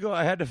few months ago,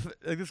 I had to.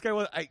 Like, this guy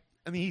was. I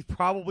mean, he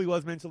probably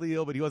was mentally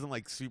ill, but he wasn't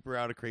like super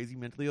out of crazy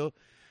mentally ill.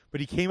 But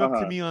he came up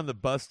to me on the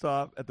bus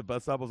stop. At the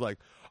bus stop, was like,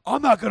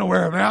 "I'm not gonna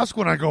wear a mask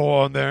when I go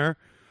on there.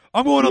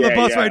 I'm going on the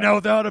bus right now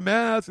without a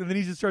mask." And then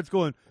he just starts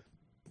going,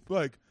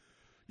 like,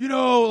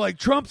 like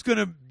Trump's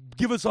gonna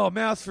give us all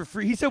masks for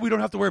free. He said we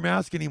don't have to wear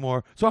masks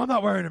anymore, so I'm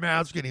not wearing a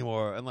mask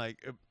anymore. And like,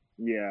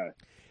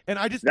 and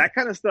I just that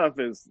kind of stuff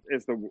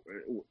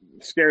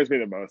scares me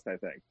the most, I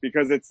think,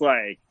 because it's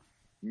like,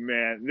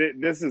 man,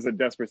 this is a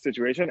desperate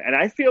situation, and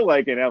I feel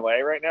like in LA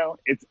right now,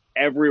 it's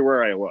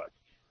everywhere I look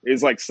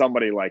is like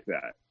somebody like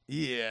that.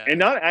 Yeah, and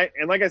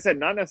like I said,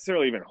 not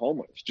necessarily even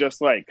homeless,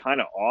 just like kind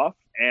of off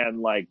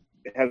and like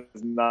has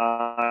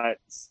not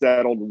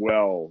settled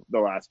well the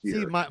last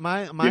year. See, my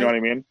you know what I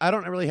mean? I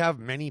don't really have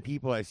many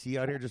people I see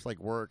out here just like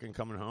work and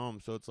coming home,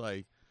 so it's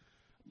like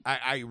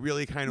I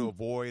really kind of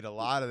avoid a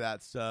lot of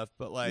that stuff.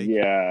 But like,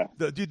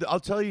 dude, I'll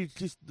tell you,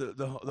 just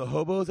the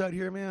hobos out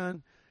here,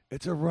 man,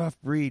 it's a rough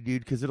breed,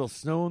 dude, because it'll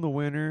snow in the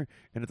winter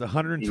and it's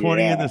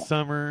 120 in the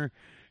summer.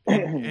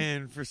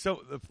 And for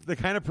the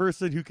kind of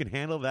person who can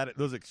handle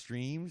those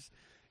extremes,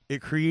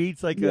 it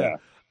creates like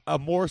a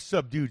more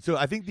subdued. So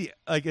I think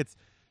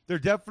they're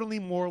definitely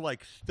more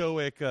like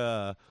stoic,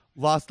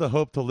 lost the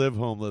hope to live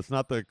homeless,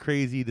 not the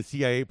crazy, the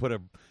CIA put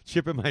a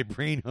chip in my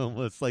brain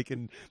homeless, like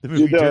in the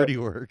movie Dirty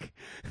Work.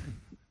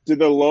 Do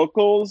the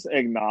locals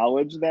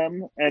acknowledge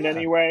them in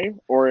any way,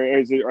 or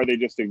are they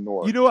just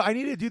ignored? You know what? I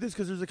need to do this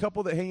because there's a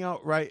couple that hang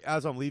out right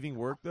as I'm leaving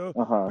work, though.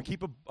 I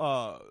keep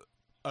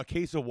a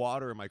case of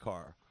water in my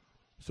car.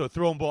 So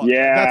throw them both.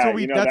 Yeah, that's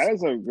what that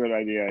is a good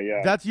idea.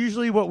 Yeah, that's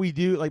usually what we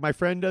do. Like my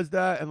friend does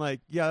that, and like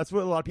that's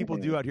what a lot of people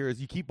do out here.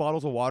 Is you keep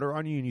bottles of water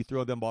on you, and you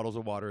throw them bottles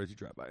of water as you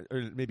drive by,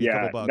 or maybe a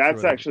couple bucks.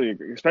 That's actually,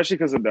 especially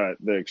because of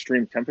the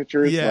extreme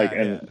temperatures,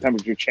 and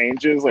temperature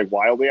changes like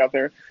wildly out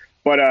there.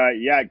 But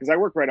because I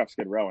work right off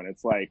Skid Row, and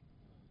it's like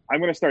I'm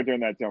going to start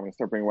doing that too. I'm going to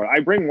start bringing water. I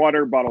bring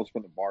water bottles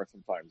from the bar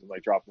sometimes and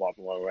like drop them off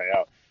on the way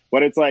out.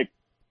 But it's like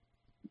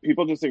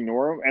people just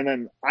ignore them, and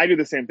then I do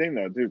the same thing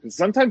though, too, because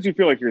sometimes you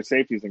feel like your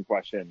safety's in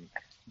question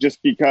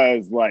just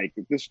because like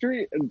the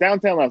street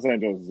downtown Los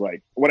Angeles is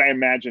like what I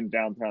imagine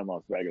downtown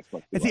Las Vegas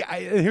must be. And see,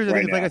 here's the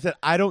thing: like I said,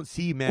 I don't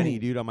see many,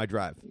 dude, on my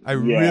drive. I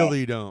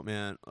really don't,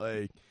 man.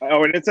 Like,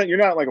 and it's you're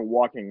not like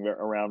walking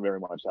around very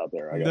much out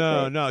there. I guess,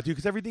 no, right? no, dude,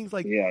 because everything's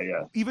like,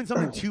 even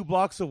something 2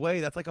 blocks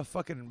away, that's like a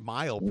fucking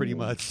mile, pretty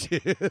much.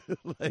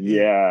 Like,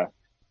 yeah.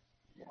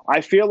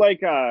 I feel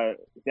like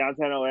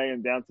downtown LA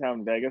and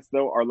downtown Vegas,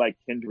 though, are like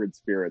kindred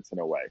spirits in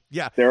a way.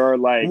 Yeah. There are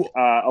like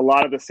a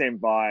lot of the same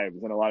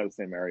vibes and a lot of the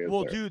same areas.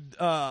 Well, there. dude,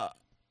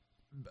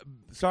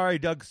 sorry,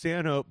 Doug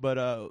Stanhope,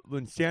 but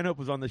when Stanhope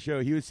was on the show,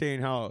 he was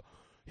saying how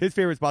his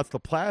favorite spot's the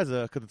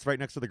Plaza because it's right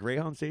next to the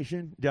Greyhound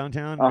station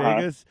downtown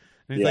Vegas.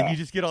 And he's like, you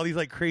just get all these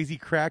like crazy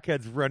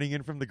crackheads running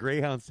in from the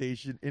Greyhound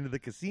station into the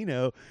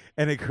casino,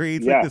 and it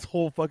creates like this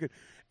whole fucking.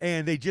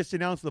 And they just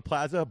announced the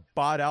Plaza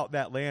bought out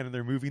that land, and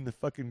they're moving the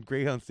fucking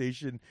Greyhound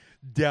station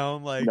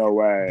down like no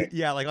way,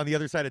 like on the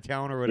other side of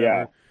town or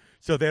whatever,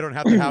 so they don't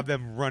have to have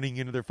them running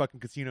into their fucking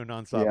casino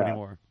nonstop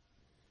anymore.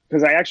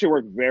 Because I actually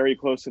work very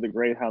close to the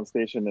Greyhound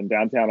station in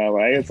downtown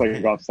LA. It's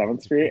like off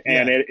 7th Street,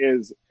 and it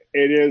is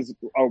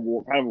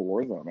kind of a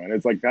war zone, man.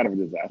 It's like kind of a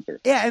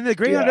disaster. Yeah, and the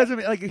Greyhound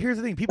doesn't like. Here's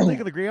the thing: people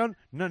think of the Greyhound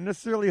not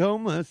necessarily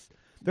homeless;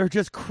 they're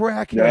just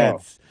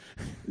crackheads.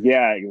 No.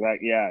 Yeah,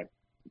 exactly. Yeah,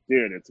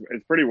 dude, it's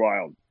pretty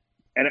wild.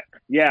 And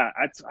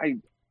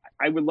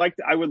I would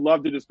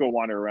love to just go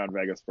wander around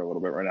Vegas for a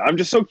little bit right now. I'm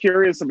just so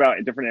curious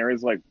about different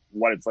areas, like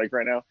what it's like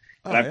right now.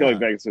 And I feel like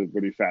Vegas would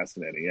be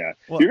fascinating. Yeah.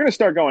 Well, you're going to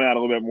start going out a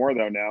little bit more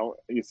though now,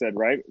 you said,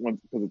 right?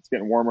 Because it's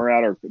getting warmer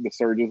out or the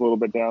surge is a little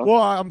bit down. Well,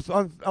 I'm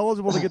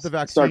eligible to get the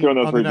vaccine. Start doing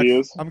those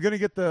reviews. I'm going to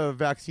get the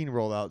vaccine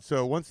rollout.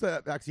 So once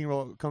that vaccine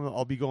rollout comes,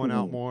 I'll be going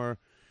out more.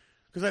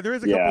 Because there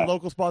is a couple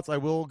local spots I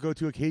will go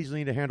to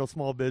occasionally to handle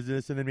small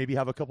business and then maybe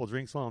have a couple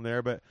drinks while I'm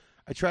there. But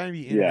I try and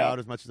be in and out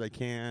as much as I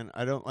can.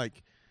 I don't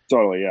like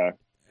totally, yeah.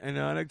 And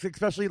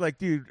especially like,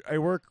 dude, I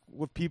work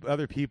with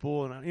other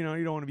people, and you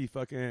don't want to be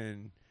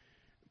fucking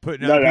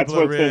putting out. No, that's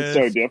what's been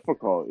so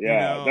difficult.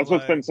 Yeah, that's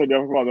what's been so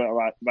difficult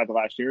about the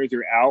last year is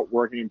you're out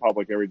working in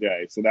public every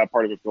day, so that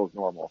part of it feels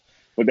normal.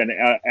 But then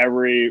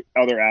every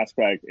other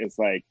aspect is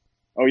like,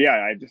 oh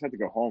yeah, I just have to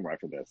go home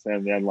after this,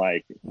 and then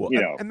like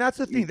and that's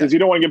the thing because you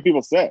don't want to get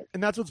people sick.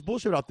 And that's what's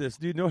bullshit about this,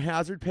 dude. No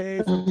hazard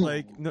pay,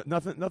 like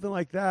nothing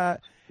like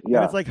that. Yeah,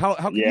 and it's like how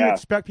can you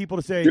expect people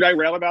to say? Dude, I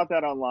rail about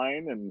that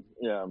online, and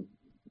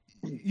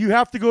you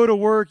have to go to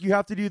work, you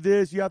have to do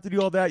this, you have to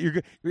do all that.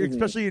 You're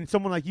especially in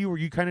someone like you where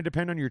you kind of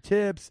depend on your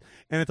tips,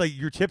 and it's like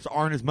your tips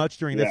aren't as much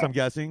during this. I'm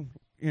guessing,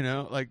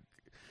 like.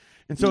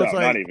 And so it's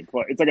like not even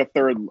close. It's like a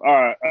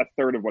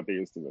third of what they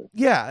used to be.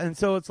 Yeah, and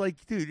so it's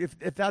like, dude,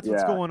 if that's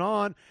what's going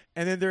on,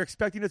 and then they're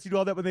expecting us to do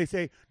all that, when they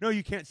say, no,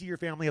 you can't see your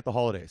family at the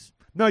holidays.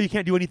 No, you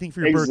can't do anything for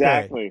your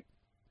birthday. Exactly.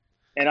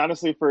 And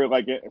honestly, for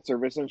like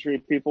service industry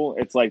people,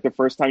 it's like the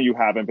first time you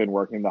haven't been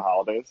working the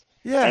holidays.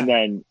 Yeah. And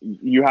then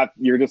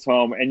you're just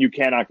home and you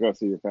cannot go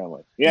see your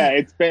family. Yeah,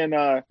 it's been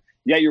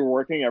you're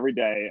working every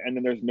day, and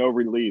then there's no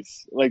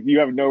release. Like you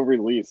have no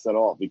release at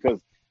all because.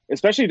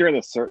 Especially during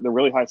the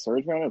really high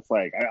surge, man, it's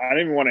like I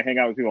don't even want to hang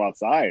out with people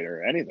outside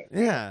or anything.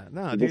 Yeah,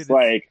 no, it's dude. Just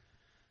like,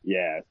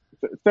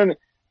 it's been,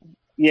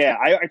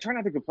 I try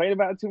not to complain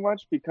about it too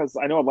much because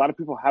I know a lot of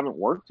people haven't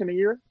worked in a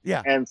year.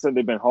 Yeah, and so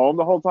they've been home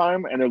the whole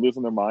time and they're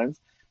losing their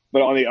minds.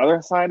 But on the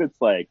other side, it's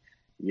like,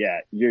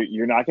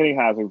 you're not getting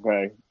hazard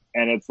pay,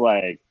 and it's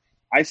like.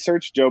 I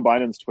searched Joe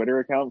Biden's Twitter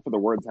account for the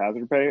words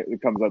hazard pay.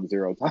 It comes up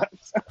 0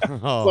 times.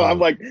 So I'm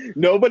like,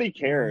 nobody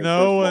cares.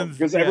 No one's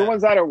because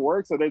everyone's out of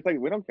work, so they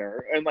think we don't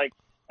care. And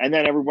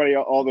then everybody,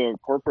 all the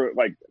corporate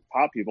like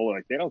top people,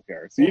 like they don't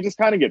care. So you just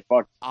kind of get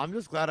fucked. I'm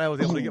just glad I was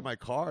able to get my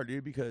car,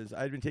 dude, because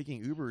I'd been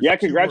taking Ubers. Yeah,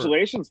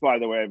 congratulations, by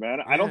the way, man.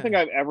 Yeah. I don't think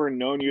I've ever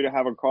known you to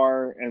have a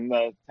car in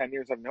the 10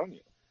 years I've known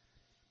you.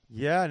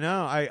 Yeah,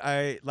 no,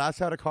 I last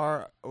had a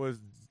car was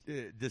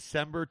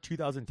December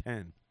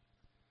 2010.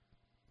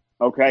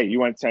 Okay, you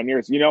went 10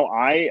 years.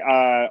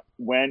 I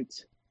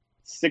went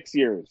 6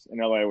 years in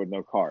LA with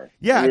no car.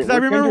 Yeah, because I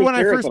remember when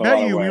I first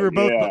met you, we were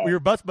we were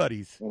bus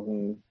buddies.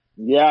 Mm-hmm.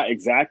 Yeah,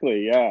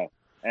 exactly. Yeah,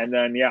 and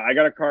then I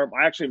got a car.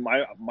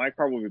 My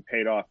car will be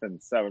paid off in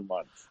 7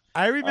 months.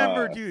 I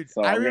remember, dude.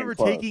 So I remember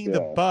taking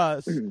the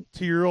bus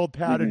to your old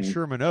pad in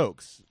Sherman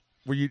Oaks.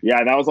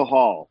 Yeah, that was a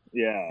haul.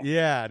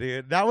 Yeah,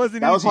 dude, that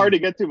was hard to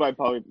get to by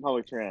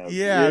public transit.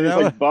 Yeah, it was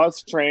like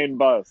bus, train,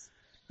 bus.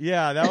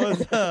 Yeah, that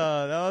was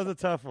a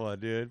tough one,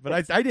 dude.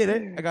 But I did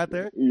it. I got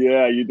there.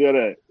 Yeah, you did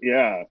it.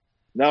 Yeah.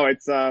 No,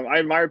 it's I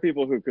admire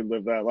people who could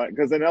live that life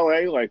because in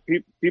LA, like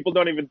people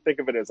don't even think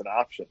of it as an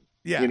option.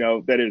 Yeah.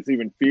 That it's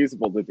even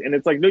feasible to, and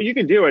it's like, no, you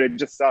can do it. It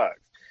just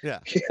sucks. Yeah.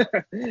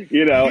 I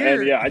did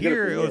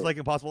it was like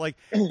impossible. Like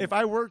if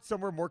I worked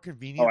somewhere more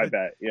convenient. Oh, I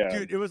bet. Yeah.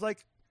 Dude, it was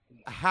like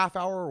a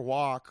half-hour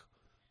walk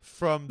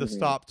from the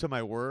stop to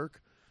my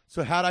work.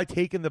 So had I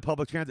taken the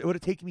public transit, it would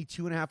have taken me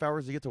 2.5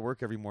 hours to get to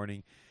work every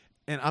morning.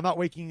 And I'm not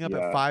waking up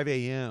at 5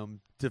 a.m.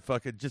 to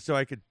fucking just so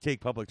I could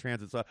take public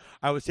transit. So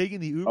I was taking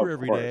the Uber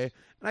every day,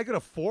 and I could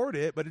afford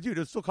it. But dude,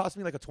 it still cost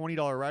me like a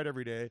 $20 ride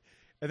every day.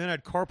 And then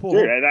I'd carpool.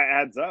 Dude, that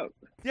adds up.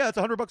 Yeah, it's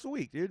 $100 a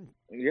week, dude.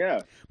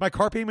 Yeah. My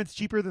car payment's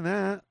cheaper than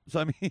that.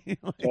 So, I mean.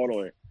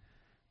 Totally.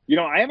 You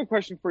know, I have a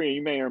question for you.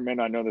 You may or may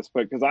not know this,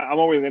 but because I'm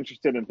always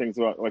interested in things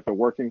about like the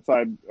working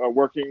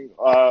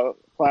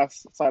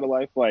class side of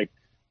life. Like,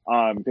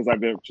 because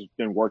I've been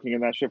working in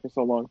that shit for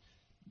so long.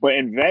 But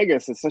in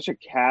Vegas, it's such a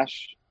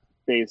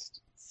cash-based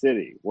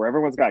city where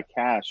everyone's got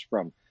cash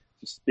from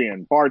just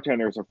being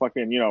bartenders or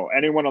fucking,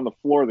 anyone on the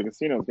floor of the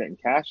casino is getting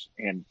cash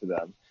handed to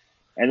them.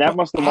 And that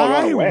must have all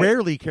gone away. I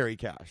rarely carry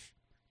cash.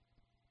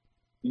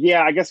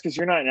 Yeah, I guess because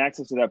you're not in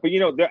access to that. But,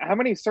 how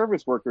many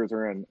service workers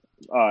are in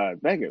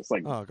Vegas?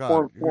 Like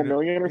 4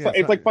 million or something?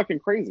 It's like fucking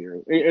crazy.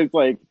 It's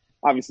like,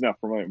 obviously not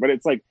 4 million, but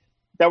it's like,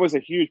 that was a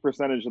huge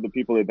percentage of the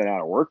people that have been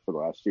out of work for the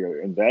last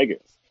year in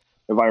Vegas,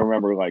 if I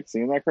remember like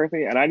seeing that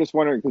correctly. And I just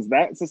wondered, because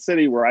that's a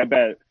city where I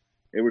bet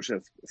it was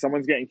just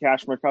someone's getting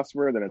cash from a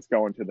customer, then it's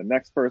going to the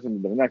next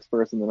person, to the next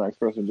person, the next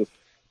person, just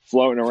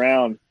floating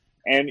around.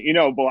 And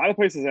but a lot of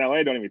places in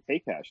LA don't even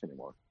take cash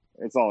anymore.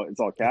 It's all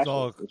cash.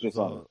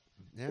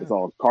 It's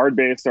all card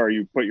based, or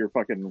you put your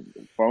fucking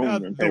phone.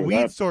 And the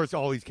weed store's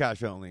always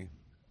cash only.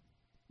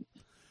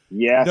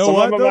 Yeah, some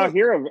of them out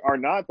here are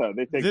not though.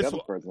 They take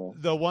debit cards now.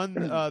 The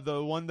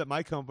one that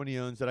my company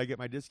owns that I get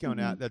my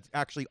discount at, that's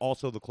actually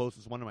also the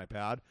closest one to my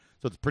pad,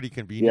 so it's pretty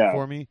convenient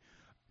for me.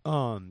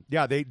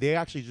 They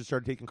actually just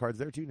started taking cards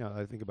there too now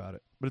that I think about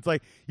it. But it's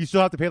like you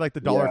still have to pay like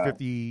the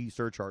 $1.50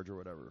 surcharge or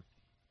whatever.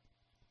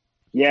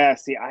 Yeah,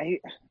 see,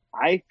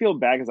 I feel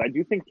bad because I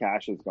do think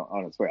cash is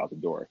on its way out the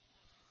door,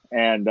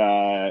 and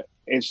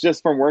it's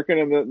just from working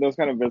in those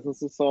kind of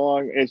businesses so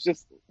long. It's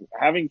just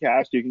having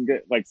cash. You can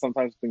get like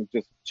sometimes things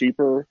just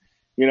cheaper.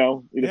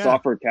 You just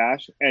offer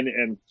cash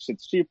and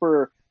it's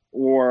cheaper,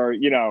 or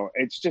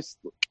it's just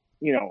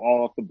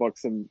all off the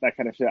books and that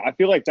kind of shit. I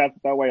feel like that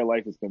way of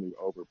life is going to be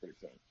over pretty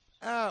soon.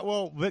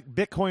 Well,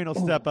 Bitcoin will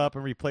step up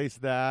and replace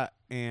that,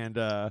 and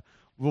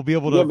we'll be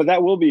able to. Yeah, but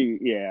that'll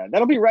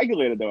be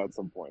regulated though at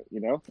some point.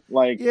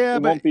 Like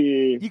it won't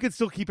be. You can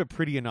still keep it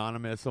pretty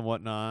anonymous and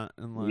whatnot.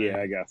 And yeah,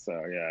 I guess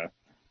so. Yeah.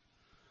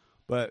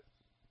 But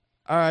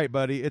all right,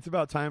 buddy, it's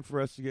about time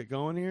for us to get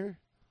going here.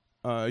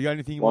 You got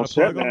anything you want to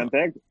plug? Man,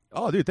 thank you.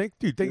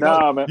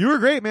 Man. You were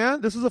great,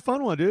 man. This was a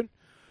fun one, dude.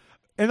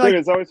 And dude,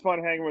 it's always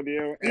fun hanging with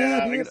you.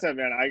 Yeah, like I said,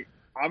 man,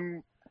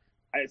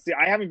 I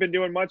haven't been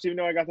doing much, even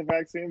though I got the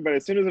vaccine. But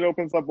as soon as it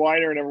opens up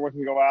wider and everyone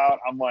can go out,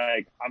 I'm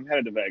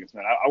headed to Vegas,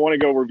 man. I want to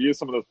go review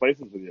some of those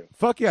places with you.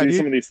 Fuck yeah, dude.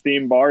 Some of these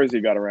theme bars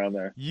you got around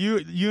there.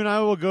 You and I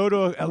will go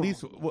to at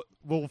least.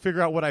 We'll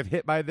figure out what I've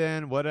hit by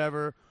then.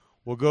 Whatever.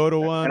 We'll go to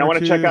one. And I want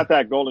to check out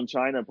that Golden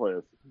China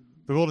place.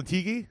 The Golden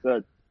Tiki.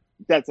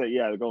 That's it.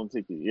 Yeah, the Golden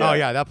Tiki. Yeah. Oh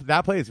yeah,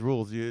 that place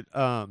rules, dude.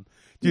 No,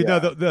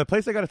 the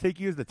place I got to take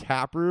you is the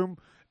Tap Room.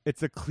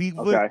 It's a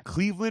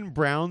Cleveland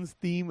Browns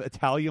themed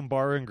Italian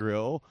bar and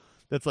grill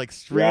that's like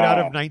straight out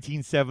of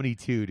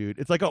 1972, dude.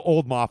 It's like an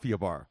old mafia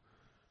bar.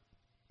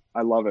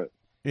 I love it.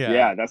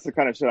 Yeah, that's the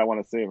kind of shit I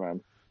want to see, man.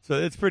 So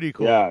it's pretty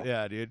cool.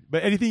 Yeah, dude.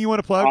 But anything you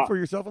want to plug for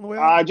yourself on the way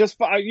out?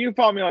 You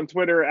follow me on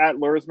Twitter at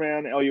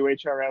Luhrsman,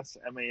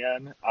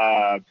 LUHRSMAN.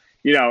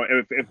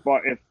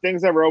 If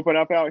things ever open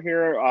up out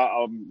here,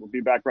 I'll be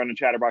back running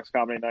Chatterbox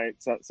Comedy Night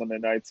Sunday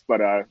nights.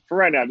 But for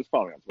right now, just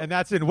follow me on Twitter. And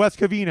that's in West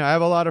Covina. I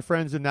have a lot of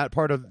friends in that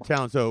part of the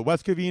town. So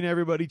West Covina,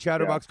 everybody,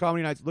 Chatterbox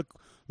Comedy Nights.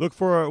 Look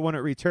for it when it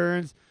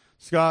returns.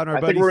 Scott and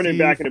our buddy I think we're going to Steve.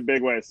 be back in a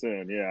big way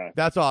soon. Yeah,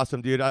 that's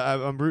awesome, dude.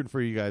 I'm rooting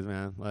for you guys,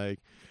 man. Like.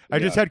 I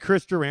just had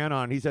Chris Duran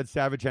on. He said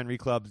Savage Henry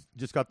Club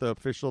just got the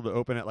official to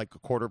open at like a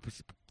quarter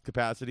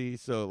capacity.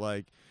 So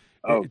like,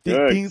 good.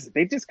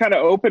 They just kind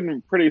of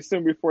opened pretty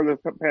soon before the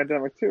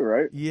pandemic too,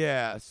 right?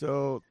 Yeah.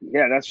 So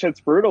that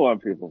shit's brutal on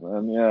people,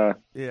 man. Yeah.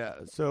 Yeah.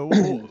 So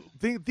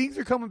things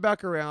are coming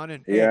back around,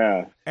 and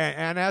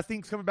as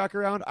things coming back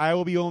around, I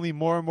will be only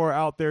more and more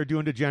out there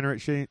doing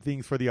degenerate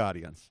things for the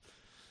audience.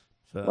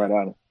 So, right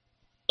on.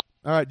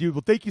 All right, dude.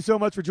 Well, thank you so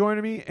much for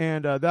joining me,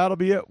 and that'll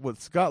be it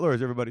with Scott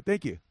Luhrs, everybody.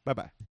 Thank you.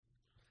 Bye-bye.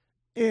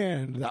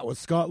 And that was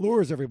Scott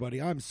Luhrs,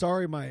 everybody. I'm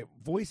sorry my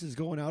voice is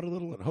going out a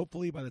little, and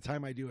hopefully by the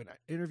time I do an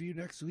interview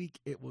next week,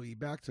 it will be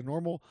back to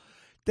normal.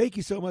 Thank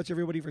you so much,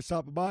 everybody, for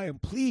stopping by,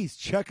 and please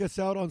check us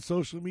out on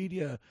social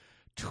media.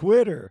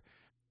 Twitter,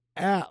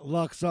 at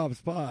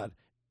LuxOpsPod.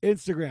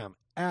 Instagram,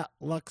 at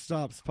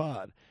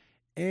LuxOpsPod.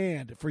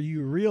 And for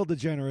you real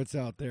degenerates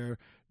out there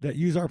that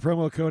use our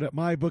promo code at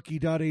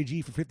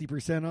mybookie.ag for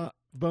 50%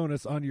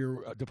 bonus on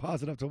your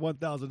deposit up to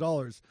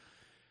 $1,000,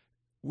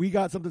 we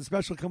got something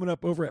special coming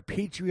up over at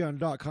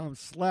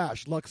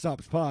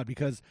patreon.com/LuxOpsPod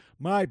because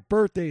my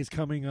birthday is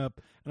coming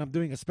up and I'm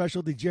doing a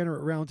special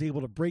degenerate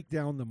roundtable to break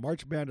down the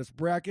March Madness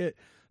bracket.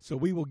 So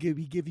we will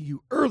be giving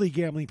you early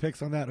gambling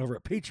picks on that over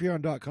at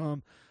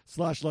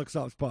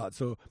patreon.com/LuxOpsPod.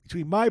 So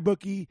between my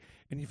bookie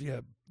and if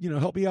you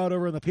help me out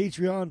over on the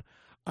Patreon,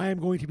 I am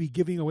going to be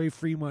giving away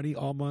free money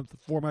all month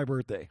for my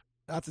birthday.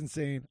 That's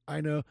insane.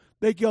 I know.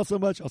 Thank you all so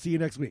much. I'll see you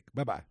next week.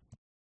 Bye-bye.